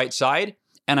down on my right side,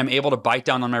 and I'm able to bite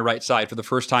down on my right side for the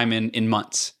first time in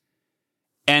months.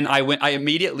 And I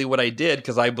immediately, what I did,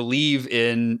 because I believe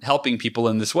in helping people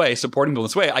in this way, supporting people in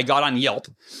this way, I got on Yelp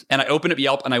and I opened up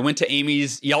Yelp and I went to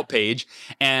Amy's Yelp page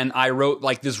and I wrote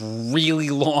like this really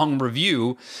long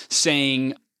review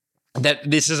saying that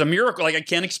this is a miracle. Like I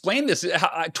can't explain this.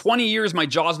 20 years, my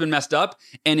jaw's been messed up.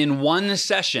 And in one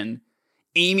session,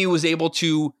 Amy was able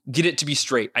to get it to be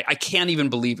straight. I can't even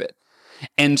believe it.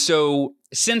 And so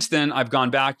since then, I've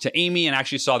gone back to Amy and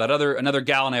actually saw that another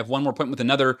gal, and I have one more appointment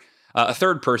with a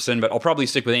third person, but I'll probably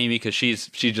stick with Amy because she's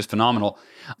just phenomenal.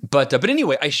 But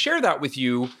anyway, I share that with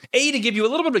you, to give you a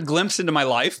little bit of a glimpse into my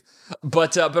life,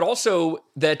 but also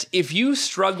that if you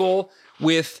struggle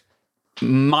with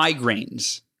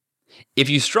migraines, if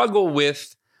you're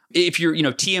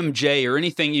TMJ or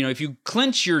anything, if you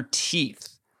clench your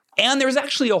teeth, and there's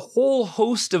actually a whole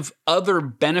host of other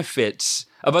benefits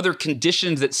of other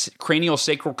conditions that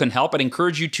craniosacral can help, I'd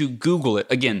encourage you to Google it.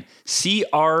 Again,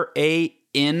 CRANIOSACRAL,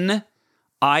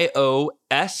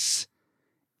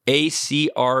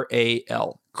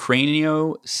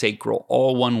 craniosacral,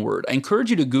 all one word. I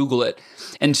encourage you to Google it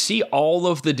and see all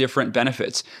of the different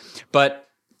benefits. But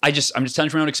I'm just telling you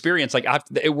from my own experience, like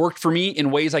it worked for me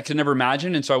in ways I could never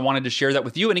imagine. And so I wanted to share that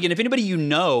with you. And again, if anybody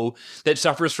that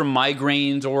suffers from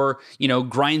migraines or,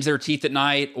 grinds their teeth at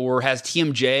night or has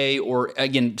TMJ, or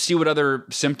again, see what other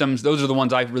symptoms, those are the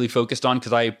ones I've really focused on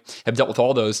because I have dealt with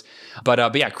all those. But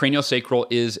yeah, craniosacral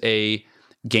is a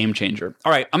game changer.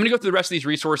 All right, I'm going to go through the rest of these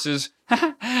resources.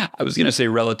 I was going to say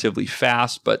relatively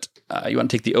fast, but you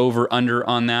want to take the over under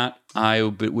on that, I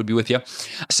would be with you.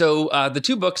 So the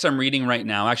 2 books I'm reading right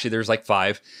now, actually there's like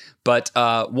 5, but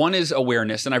one is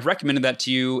Awareness, and I've recommended that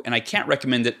to you, and I can't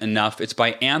recommend it enough. It's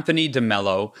by Anthony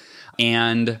DeMello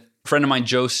and a friend of mine,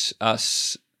 Joe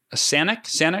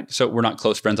Sanek. So we're not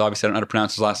close friends. Obviously, I don't know how to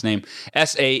pronounce his last name.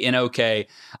 Sanok.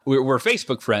 We're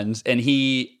Facebook friends,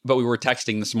 but we were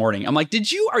texting this morning. I'm like,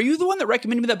 are you the one that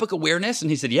recommended me that book, Awareness?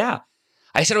 And he said, yeah.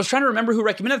 I said, I was trying to remember who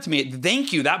recommended it to me.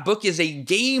 Thank you. That book is a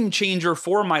game changer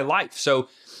for my life. So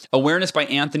Awareness by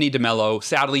Anthony DeMello.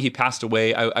 Sadly, he passed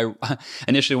away. I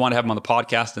initially wanted to have him on the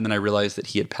podcast, and then I realized that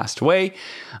he had passed away.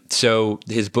 So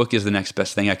his book is the next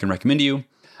best thing I can recommend to you.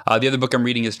 The other book I'm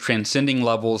reading is Transcending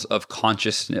Levels of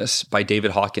Consciousness by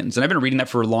David Hawkins. And I've been reading that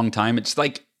for a long time. It's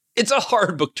a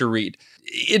hard book to read.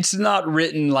 It's not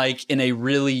written like in a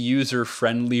really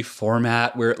user-friendly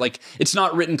format where it's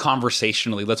not written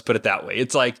conversationally. Let's put it that way.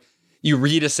 It's like you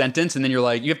read a sentence and then you're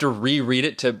like, you have to reread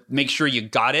it to make sure you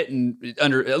got it. And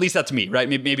at least that's me, right?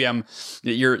 Maybe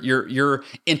your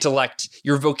intellect,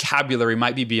 your vocabulary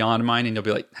might be beyond mine, and you'll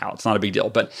be like, "How? It's not a big deal."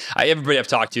 But everybody I've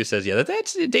talked to says, yeah,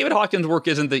 that's David Hawkins' work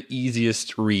isn't the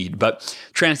easiest read, but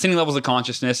Transcending Levels of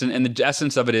Consciousness, and the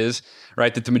essence of it is,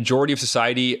 right, that the majority of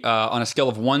society, on a scale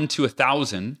of 1 to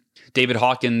 1,000, David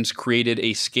Hawkins created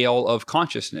a scale of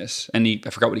consciousness, and I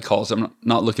forgot what he calls it. I'm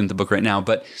not looking at the book right now,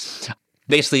 but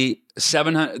basically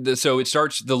 700. So it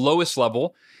starts, the lowest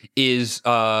level is,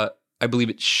 I believe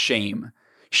it's shame.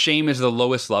 Shame is the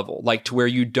lowest level, like to where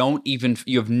you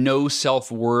have no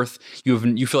self-worth.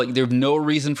 You feel like there's no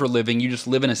reason for living. You just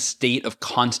live in a state of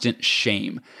constant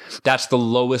shame. That's the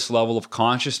lowest level of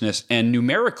consciousness. And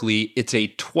numerically, it's a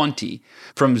 20,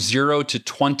 from 0 to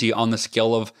 20 on the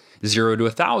scale of 0 to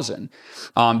 1,000.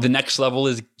 The next level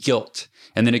is guilt.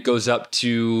 And then it goes up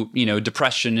to,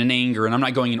 depression and anger. And I'm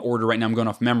not going in order right now. I'm going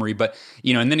off memory. But,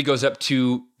 and then it goes up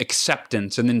to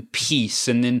acceptance, and then peace,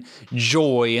 and then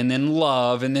joy, and then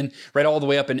love, and then right all the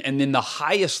way up. And then the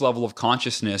highest level of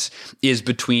consciousness is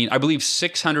between, I believe,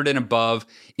 600 and above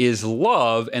is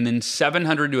love. And then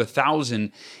 700 to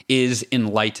 1,000 is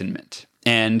enlightenment.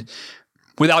 And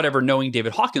without ever knowing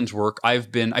David Hawkins' work, I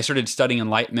started studying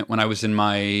enlightenment when I was in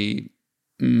my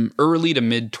early to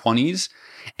mid 20s.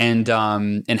 And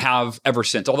have ever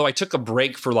since. Although I took a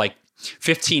break for like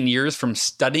 15 years from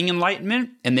studying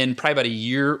enlightenment, and then probably about a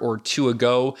year or two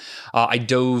ago, I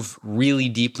dove really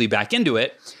deeply back into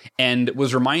it, and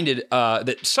was reminded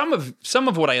that some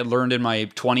of what I had learned in my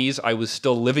 20s, I was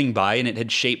still living by, and it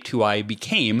had shaped who I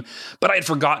became. But I had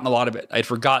forgotten a lot of it.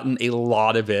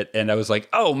 And I was like,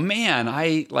 oh man,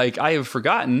 I have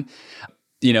forgotten,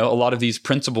 a lot of these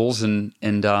principles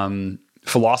and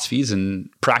philosophies and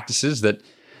practices that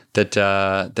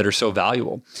are so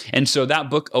valuable. And so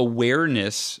that book,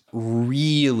 Awareness,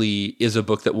 really is a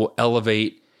book that will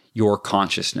elevate your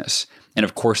consciousness. And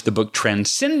of course, the book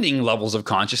Transcending Levels of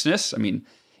Consciousness, I mean,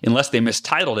 unless they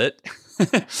mistitled it,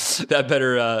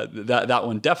 that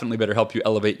one definitely better help you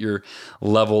elevate your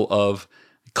level of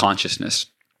consciousness.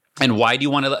 And why do you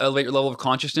want to elevate your level of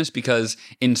consciousness? Because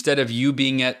instead of you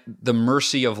being at the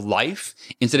mercy of life,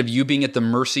 instead of you being at the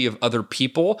mercy of other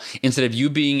people, instead of you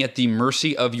being at the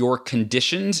mercy of your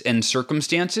conditions and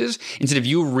circumstances, instead of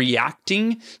you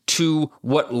reacting to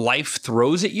what life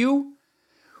throws at you,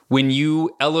 when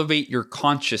you elevate your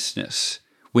consciousness,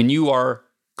 when you are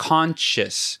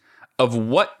conscious of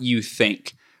what you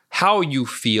think, how you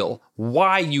feel,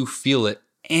 why you feel it,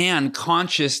 and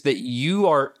conscious that you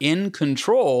are in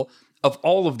control of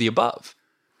all of the above.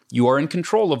 You are in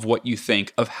control of what you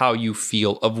think, of how you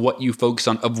feel, of what you focus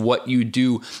on, of what you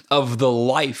do, of the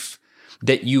life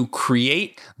that you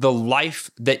create, the life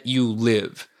that you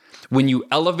live. When you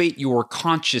elevate your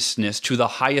consciousness to the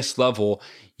highest level,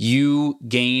 you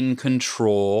gain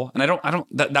control. And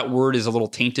that word is a little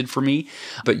tainted for me,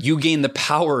 but you gain the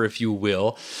power, if you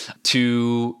will,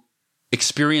 to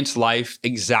experience life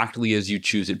exactly as you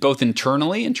choose it, both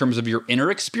internally in terms of your inner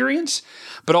experience,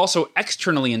 but also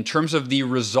externally in terms of the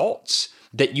results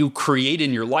that you create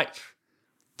in your life,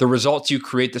 the results you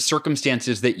create, the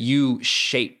circumstances that you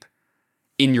shape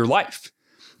in your life,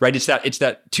 right? It's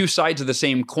that two sides of the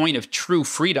same coin of true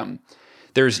freedom.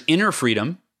 There's inner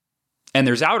freedom and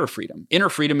there's outer freedom. Inner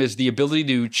freedom is the ability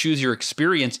to choose your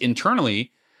experience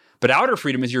internally, but outer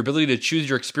freedom is your ability to choose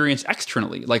your experience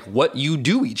externally, like what you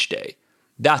do each day.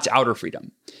 That's outer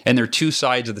freedom. And they're two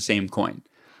sides of the same coin.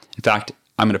 In fact,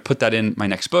 I'm going to put that in my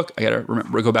next book. I got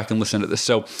to go back and listen to this.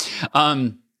 So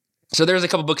there's a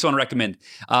couple books I want to recommend.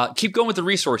 Keep going with the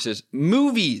resources.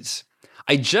 Movies.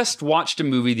 I just watched a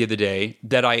movie the other day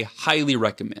that I highly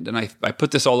recommend. And I put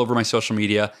this all over my social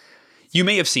media. You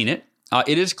may have seen it.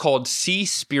 It is called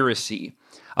Seaspiracy.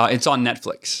 It's on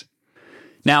Netflix.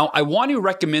 Now, I want to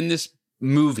recommend this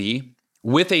movie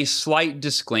with a slight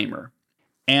disclaimer.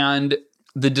 And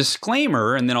the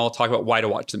disclaimer, and then I'll talk about why to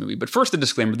watch the movie. But first, the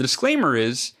disclaimer. The disclaimer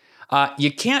is you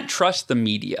can't trust the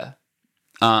media.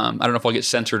 I don't know if I'll get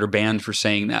censored or banned for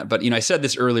saying that. But, I said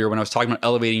this earlier when I was talking about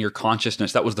elevating your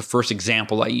consciousness. That was the first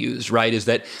example I used, right? Is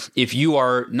that if you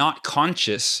are not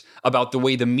conscious about the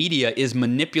way the media is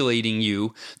manipulating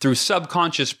you through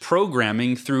subconscious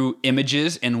programming, through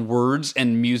images and words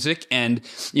and music and,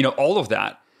 all of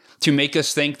that, to make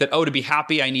us think that, to be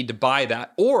happy, I need to buy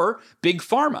that. Or big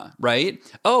pharma, right?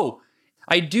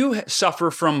 I do suffer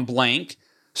from blank,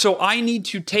 so I need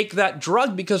to take that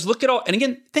drug because look at all, and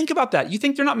again, think about that. You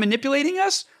think they're not manipulating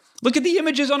us? Look at the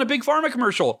images on a big pharma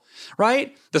commercial,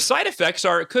 right? The side effects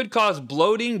are it could cause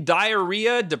bloating,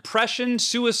 diarrhea, depression,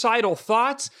 suicidal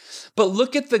thoughts. But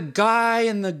look at the guy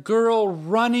and the girl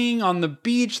running on the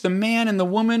beach, the man and the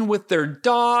woman with their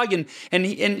dog,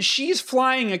 and she's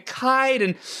flying a kite,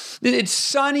 and it's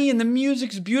sunny and the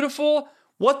music's beautiful.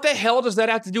 What the hell does that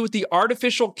have to do with the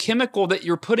artificial chemical that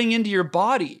you're putting into your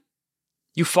body?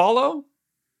 You follow?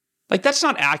 Like, that's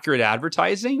not accurate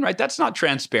advertising, right? That's not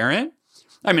transparent.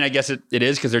 I mean, I guess it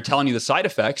is because they're telling you the side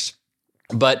effects.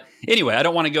 But anyway, I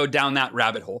don't want to go down that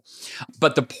rabbit hole.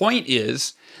 But the point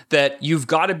is that you've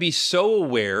got to be so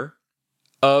aware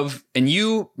of, and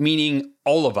you meaning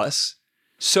all of us,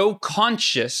 so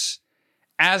conscious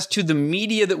as to the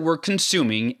media that we're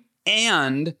consuming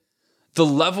and the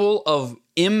level of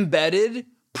embedded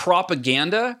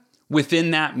propaganda within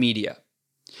that media.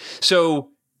 So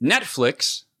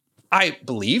Netflix, I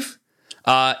believe,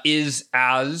 is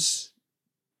as...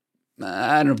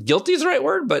 I don't know if guilty is the right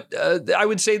word, but I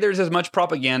would say there's as much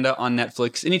propaganda on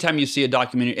Netflix. Anytime I see a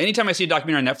documentary on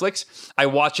Netflix, I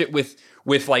watch it with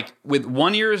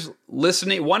one ear's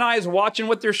listening, one eye's watching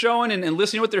what they're showing and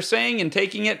listening to what they're saying and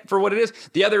taking it for what it is.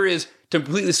 The other is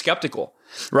completely skeptical,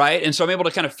 right? And so I'm able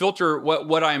to kind of filter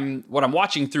what I'm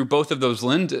watching through both of those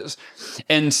lenses.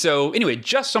 And so anyway,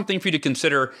 just something for you to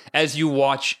consider as you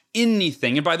watch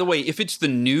anything. And by the way, if it's the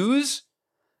news,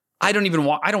 I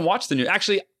don't watch the news.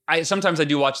 Actually, sometimes I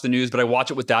do watch the news, but I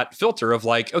watch it with that filter of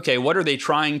like, okay, what are they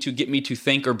trying to get me to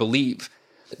think or believe?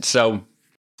 So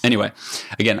anyway,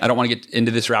 again, I don't want to get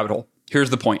into this rabbit hole. Here's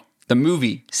the point. The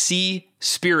movie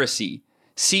Seaspiracy,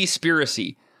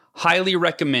 highly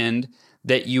recommend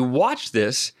that you watch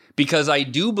this because I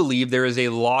do believe there is a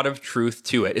lot of truth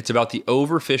to it. It's about the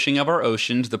overfishing of our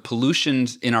oceans, the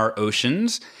pollutions in our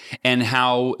oceans, and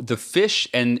how the fish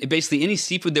and basically any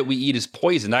seafood that we eat is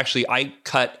poisoned. Actually, I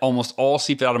cut almost all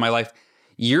seafood out of my life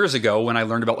years ago when I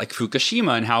learned about like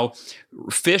Fukushima and how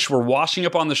fish were washing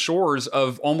up on the shores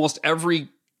of almost every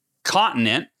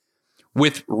continent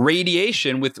with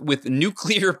radiation, with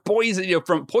nuclear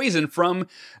poison, from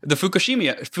the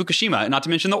Fukushima, not to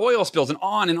mention the oil spills, and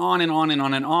on and on and on and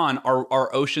on and on.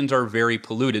 Our oceans are very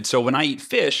polluted. So when I eat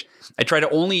fish, I try to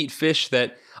only eat fish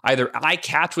that either I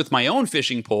catch with my own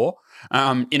fishing pole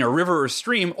in a river or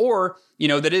stream, or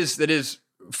that is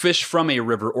fish from a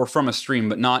river or from a stream,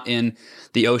 but not in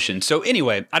the ocean. So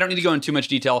anyway, I don't need to go into too much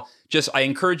detail. Just I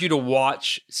encourage you to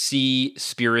watch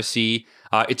Seaspiracy.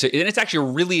 It's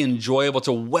actually really enjoyable. It's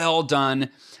a well done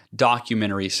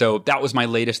documentary. So that was my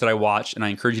latest that I watched, and I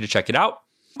encourage you to check it out.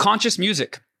 Conscious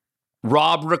Music,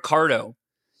 Rob Ricardo,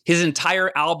 his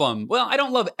entire album. Well, I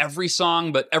don't love every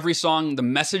song, but every song, the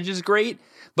message is great.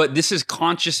 But this is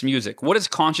conscious music. What is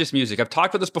conscious music? I've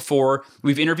talked about this before.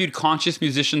 We've interviewed conscious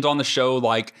musicians on the show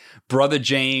like Brother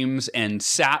James and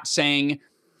Satsang.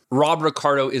 Rob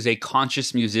Ricardo is a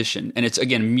conscious musician. And it's,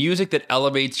 again, music that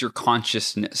elevates your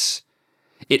consciousness.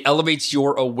 It elevates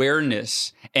your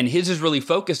awareness. And his is really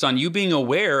focused on you being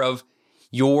aware of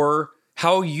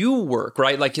how you work,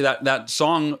 right? Like that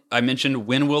song I mentioned,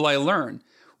 When Will I Learn?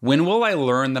 When will I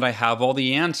learn that I have all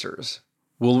the answers?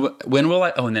 When will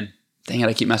I... Oh, and then... Dang it,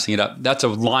 I keep messing it up. That's a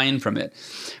line from it.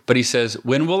 But he says,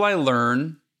 when will I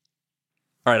learn?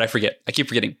 All right, I forget. I keep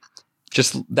forgetting.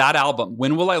 Just that album,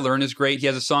 When Will I Learn, is great. He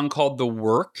has a song called The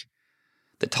Work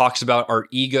that talks about our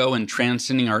ego and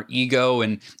transcending our ego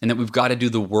and that we've got to do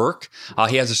the work.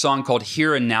 He has a song called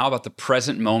Here and Now about the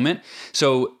present moment.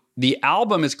 So the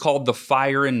album is called The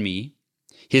Fire in Me.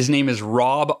 His name is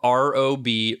Rob,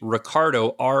 R-O-B,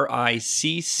 Ricardo, R-I-C-C-A-R-D-O.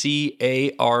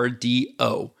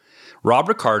 Rob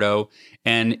Ricardo,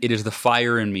 and it is The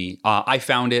Fire in Me. I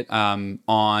found it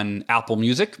on Apple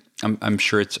Music. I'm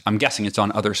guessing it's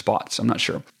on other spots. I'm not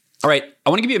sure. All right, I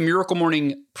want to give you a Miracle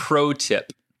Morning pro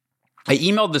tip. I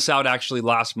emailed this out actually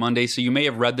last Monday, so you may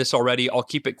have read this already. I'll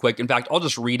keep it quick. In fact, I'll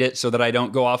just read it so that I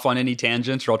don't go off on any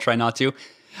tangents, or I'll try not to.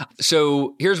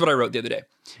 So here's what I wrote the other day.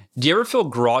 Do you ever feel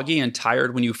groggy and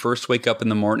tired when you first wake up in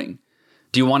the morning?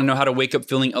 Do you want to know how to wake up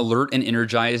feeling alert and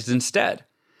energized instead?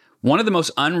 One of the most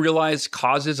unrealized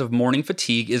causes of morning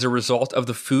fatigue is a result of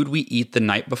the food we eat the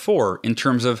night before in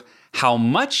terms of how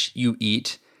much you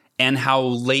eat and how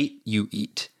late you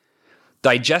eat.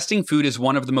 Digesting food is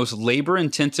one of the most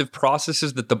labor-intensive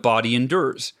processes that the body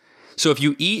endures. So if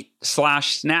you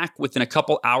eat/snack within a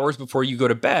couple hours before you go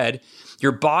to bed,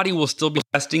 your body will still be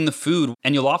digesting the food,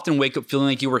 and you'll often wake up feeling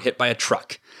like you were hit by a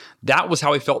truck. That was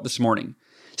how I felt this morning.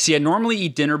 See, I normally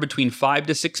eat dinner between 5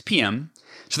 to 6 p.m.,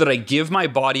 so that I give my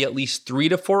body at least 3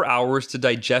 to 4 hours to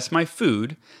digest my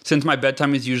food, since my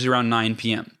bedtime is usually around 9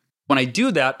 p.m. When I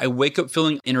do that, I wake up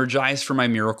feeling energized for my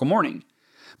miracle morning.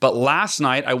 But last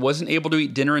night, I wasn't able to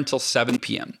eat dinner until 7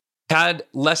 p.m. Had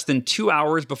less than 2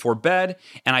 hours before bed,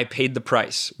 and I paid the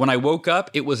price. When I woke up,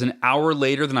 it was an hour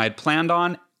later than I had planned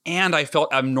on, and I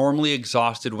felt abnormally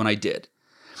exhausted when I did.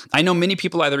 I know many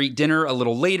people either eat dinner a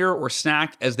little later or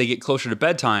snack as they get closer to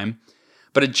bedtime,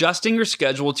 but adjusting your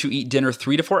schedule to eat dinner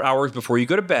 3 to 4 hours before you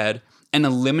go to bed and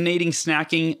eliminating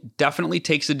snacking definitely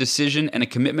takes a decision and a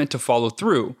commitment to follow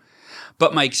through.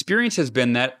 But my experience has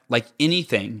been that, like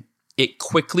anything, it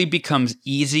quickly becomes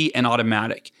easy and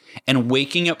automatic. And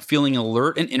waking up feeling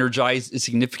alert and energized is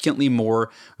significantly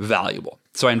more valuable.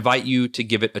 So I invite you to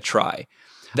give it a try.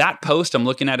 That post I'm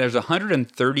looking at, there's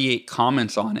 138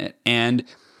 comments on it. And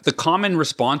the common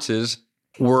responses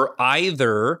were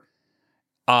either,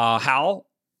 Hal,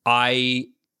 I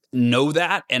know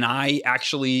that. And I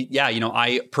actually, I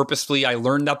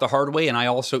learned that the hard way. And I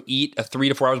also eat 3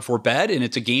 to 4 hours before bed, and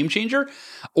it's a game changer.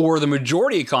 Or the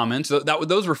majority of comments,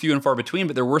 those were few and far between,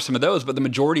 but there were some of those. But the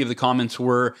majority of the comments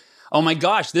were, oh my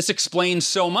gosh, this explains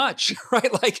so much,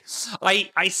 right? Like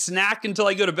I snack until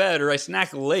I go to bed, or I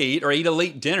snack late, or I eat a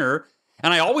late dinner,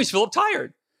 and I always feel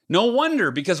tired. No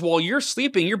wonder, because while you're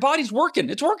sleeping, your body's working.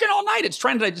 It's working all night. It's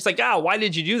trying to just like, why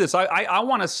did you do this? I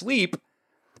want to sleep,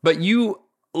 but you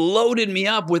loaded me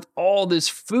up with all this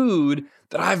food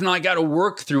that I've not got to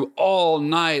work through all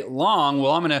night long.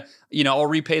 Well, I'm going to, I'll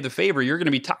repay the favor. You're going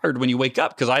to be tired when you wake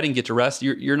up because I didn't get to rest.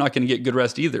 You're not going to get good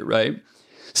rest either, right?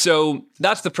 So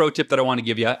that's the pro tip that I want to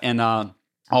give you. And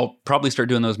I'll probably start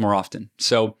doing those more often.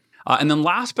 So, and then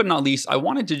last but not least, I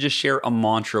wanted to just share a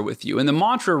mantra with you. And the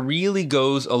mantra really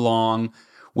goes along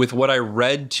with what I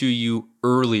read to you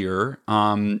earlier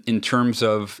in terms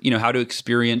of, how to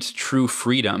experience true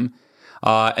freedom.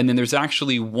 And then there's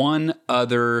actually one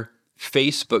other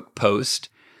Facebook post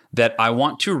that I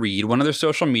want to read, one other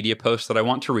social media post that I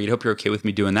want to read. Hope you're okay with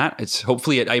me doing that. It's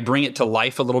hopefully I bring it to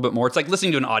life a little bit more. It's like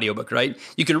listening to an audiobook, right?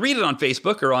 You can read it on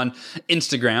Facebook or on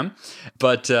Instagram,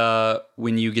 but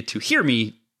when you get to hear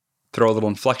me throw a little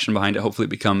inflection behind it, hopefully it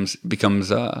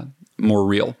becomes more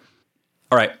real.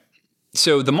 All right.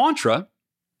 So the mantra,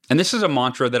 and this is a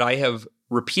mantra that I have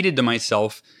repeated to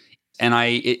myself, and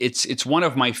it's one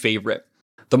of my favorite.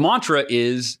 The mantra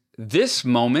is, this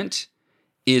moment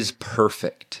is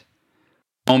perfect.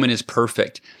 Moment is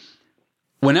perfect.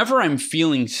 Whenever I'm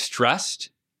feeling stressed,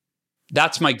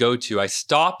 that's my go-to. I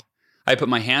stop, I put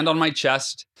my hand on my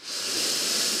chest,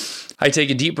 I take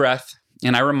a deep breath,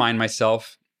 and I remind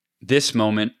myself, this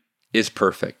moment is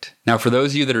perfect. Now, for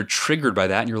those of you that are triggered by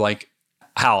that, and you're like,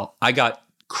 Hal, I got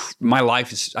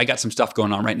some stuff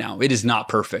going on right now. It is not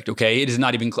perfect, okay? It is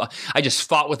not even I just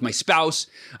fought with my spouse,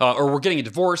 or we're getting a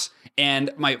divorce,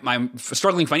 and I'm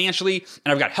struggling financially,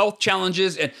 and I've got health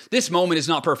challenges, and this moment is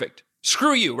not perfect.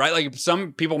 Screw you, right? Like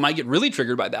some people might get really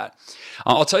triggered by that.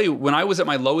 I'll tell you, when I was at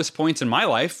my lowest points in my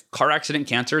life, car accident,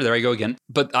 cancer, there I go again.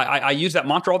 But I use that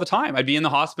mantra all the time. I'd be in the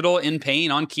hospital in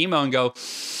pain on chemo and go,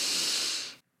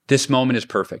 this moment is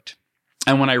perfect.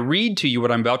 And when I read to you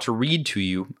what I'm about to read to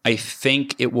you, I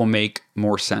think it will make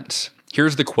more sense.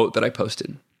 Here's the quote that I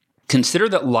posted. Consider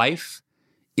that life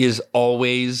is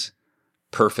always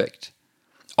perfect.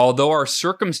 Although our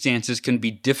circumstances can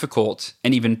be difficult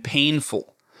and even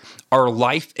painful, our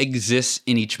life exists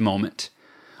in each moment.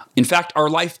 In fact, our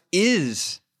life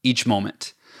is each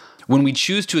moment. When we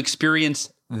choose to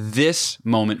experience this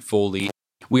moment fully,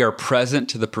 we are present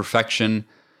to the perfection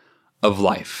of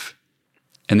life.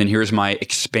 And then here's my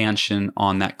expansion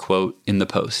on that quote in the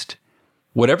post.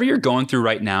 Whatever you're going through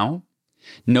right now,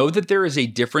 know that there is a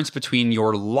difference between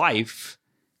your life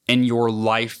and your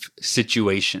life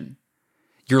situation.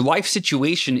 Your life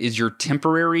situation is your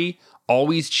temporary,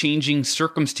 always changing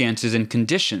circumstances and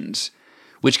conditions,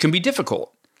 which can be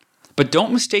difficult. But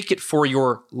don't mistake it for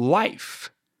your life.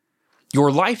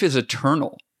 Your life is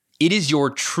eternal. It is your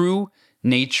true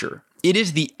nature. It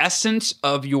is the essence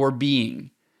of your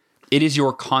being. It is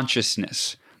your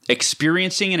consciousness,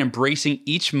 experiencing and embracing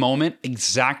each moment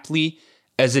exactly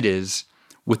as it is,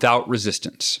 without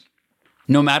resistance.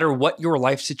 No matter what your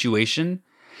life situation,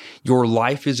 your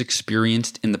life is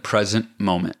experienced in the present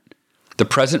moment. The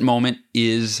present moment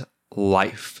is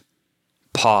life.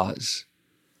 Pause.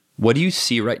 What do you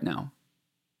see right now?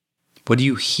 What do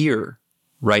you hear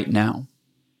right now?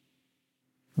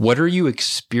 What are you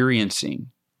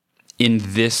experiencing in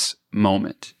this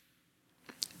moment?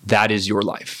 That is your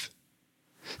life.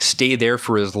 Stay there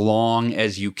for as long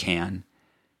as you can.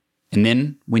 And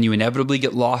then when you inevitably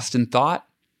get lost in thought,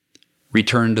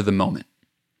 return to the moment.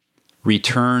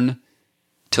 Return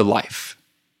to life.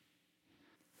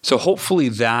 So hopefully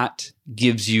that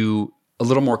gives you a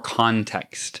little more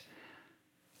context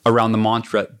around the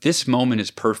mantra, this moment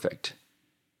is perfect.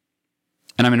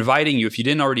 And I'm inviting you, if you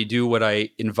didn't already do what I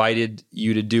invited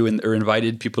you to do or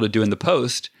invited people to do in the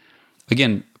post,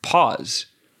 again, pause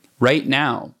right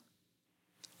now.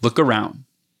 Look around.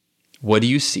 What do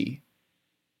you see?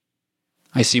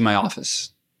 I see my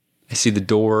office. I see the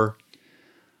door.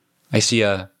 I see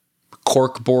a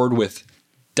cork board with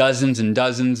dozens and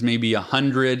dozens, maybe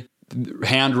 100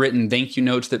 handwritten thank you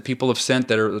notes that people have sent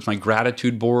that's my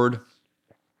gratitude board.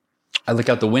 I look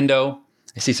out the window.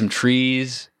 I see some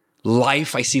trees.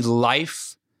 Life. I see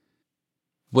life.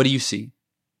 What do you see?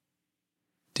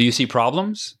 Do you see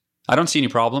problems? I don't see any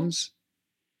problems.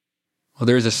 Well,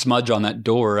 there's a smudge on that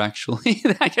door, actually.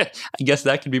 I guess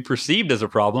that could be perceived as a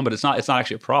problem, but it's not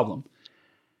actually a problem.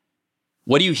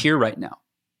 What do you hear right now?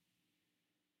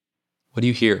 What do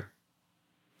you hear?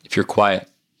 If you're quiet.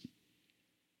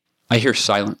 I hear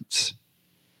silence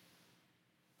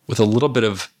with a little bit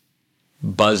of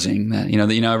buzzing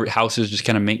that, houses just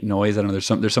kind of make noise. I don't know.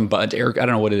 There's some buzz. I don't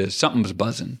know what it is. Something's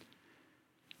buzzing,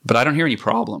 but I don't hear any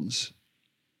problems.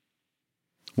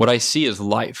 What I see is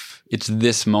life. It's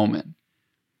this moment.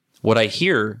 What I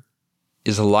hear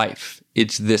is life.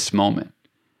 It's this moment.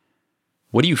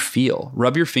 What do you feel?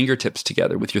 Rub your fingertips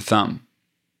together with your thumb.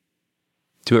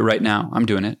 Do it right now. I'm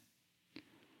doing it.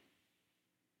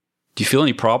 Do you feel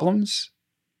any problems?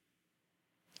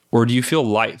 Or do you feel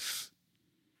life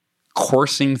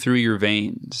coursing through your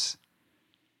veins?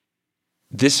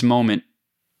 This moment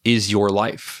is your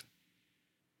life.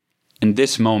 And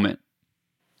this moment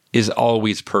is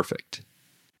always perfect.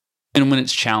 And when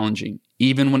it's challenging,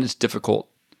 even when it's difficult,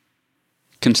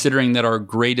 considering that our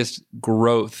greatest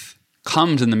growth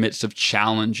comes in the midst of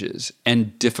challenges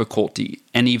and difficulty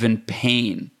and even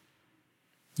pain,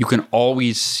 you can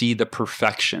always see the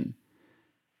perfection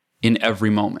in every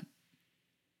moment.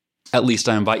 At least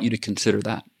I invite you to consider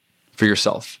that for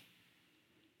yourself.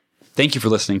 Thank you for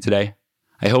listening today.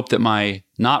 I hope that my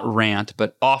not rant,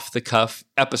 but off the cuff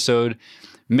episode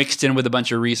mixed in with a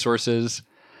bunch of resources.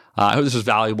 I hope this was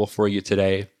valuable for you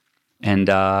today. And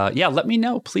let me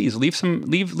know, please. Leave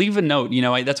a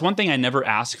note. That's one thing I never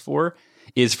ask for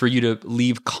is for you to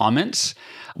leave comments.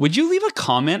 Would you leave a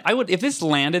comment? I would, if this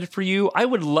landed for you, I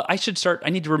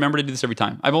need to remember to do this every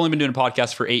time. I've only been doing a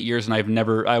podcast for 8 years and I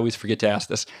always forget to ask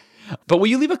this. But will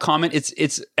you leave a comment? It's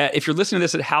if you're listening to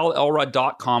this at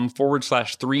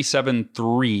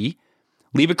halelrod.com/373,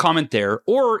 leave a comment there.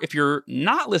 Or if you're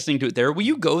not listening to it there, will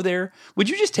you go there? Would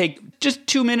you just take just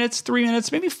 2 minutes, 3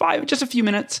 minutes, maybe 5, just a few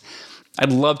minutes?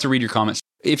 I'd love to read your comments.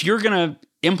 If you're going to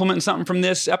implement something from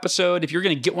this episode, if you're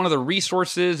going to get one of the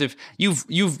resources, if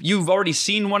you've already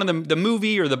seen one of the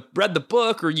movie or read the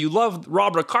book, or you love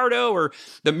Rob Ricardo or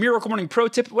the Miracle Morning Pro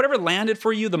Tip, whatever landed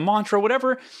for you, the mantra,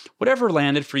 whatever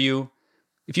landed for you,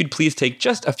 if you'd please take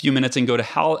just a few minutes and go to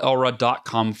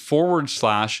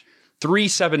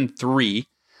halelrod.com/373.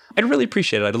 I'd really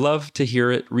appreciate it. I'd love to hear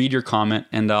it, read your comment,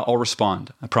 and I'll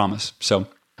respond. I promise. So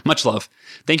much love.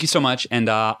 Thank you so much. And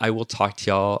I will talk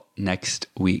to y'all next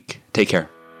week. Take care.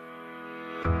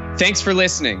 Thanks for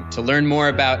listening. To learn more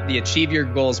about the Achieve Your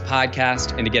Goals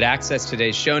podcast and to get access to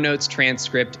today's show notes,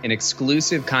 transcript, and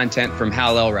exclusive content from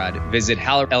Hal Elrod, visit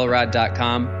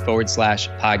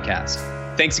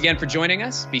halelrod.com/podcast. Thanks again for joining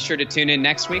us. Be sure to tune in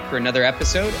next week for another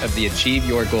episode of the Achieve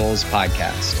Your Goals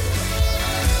podcast.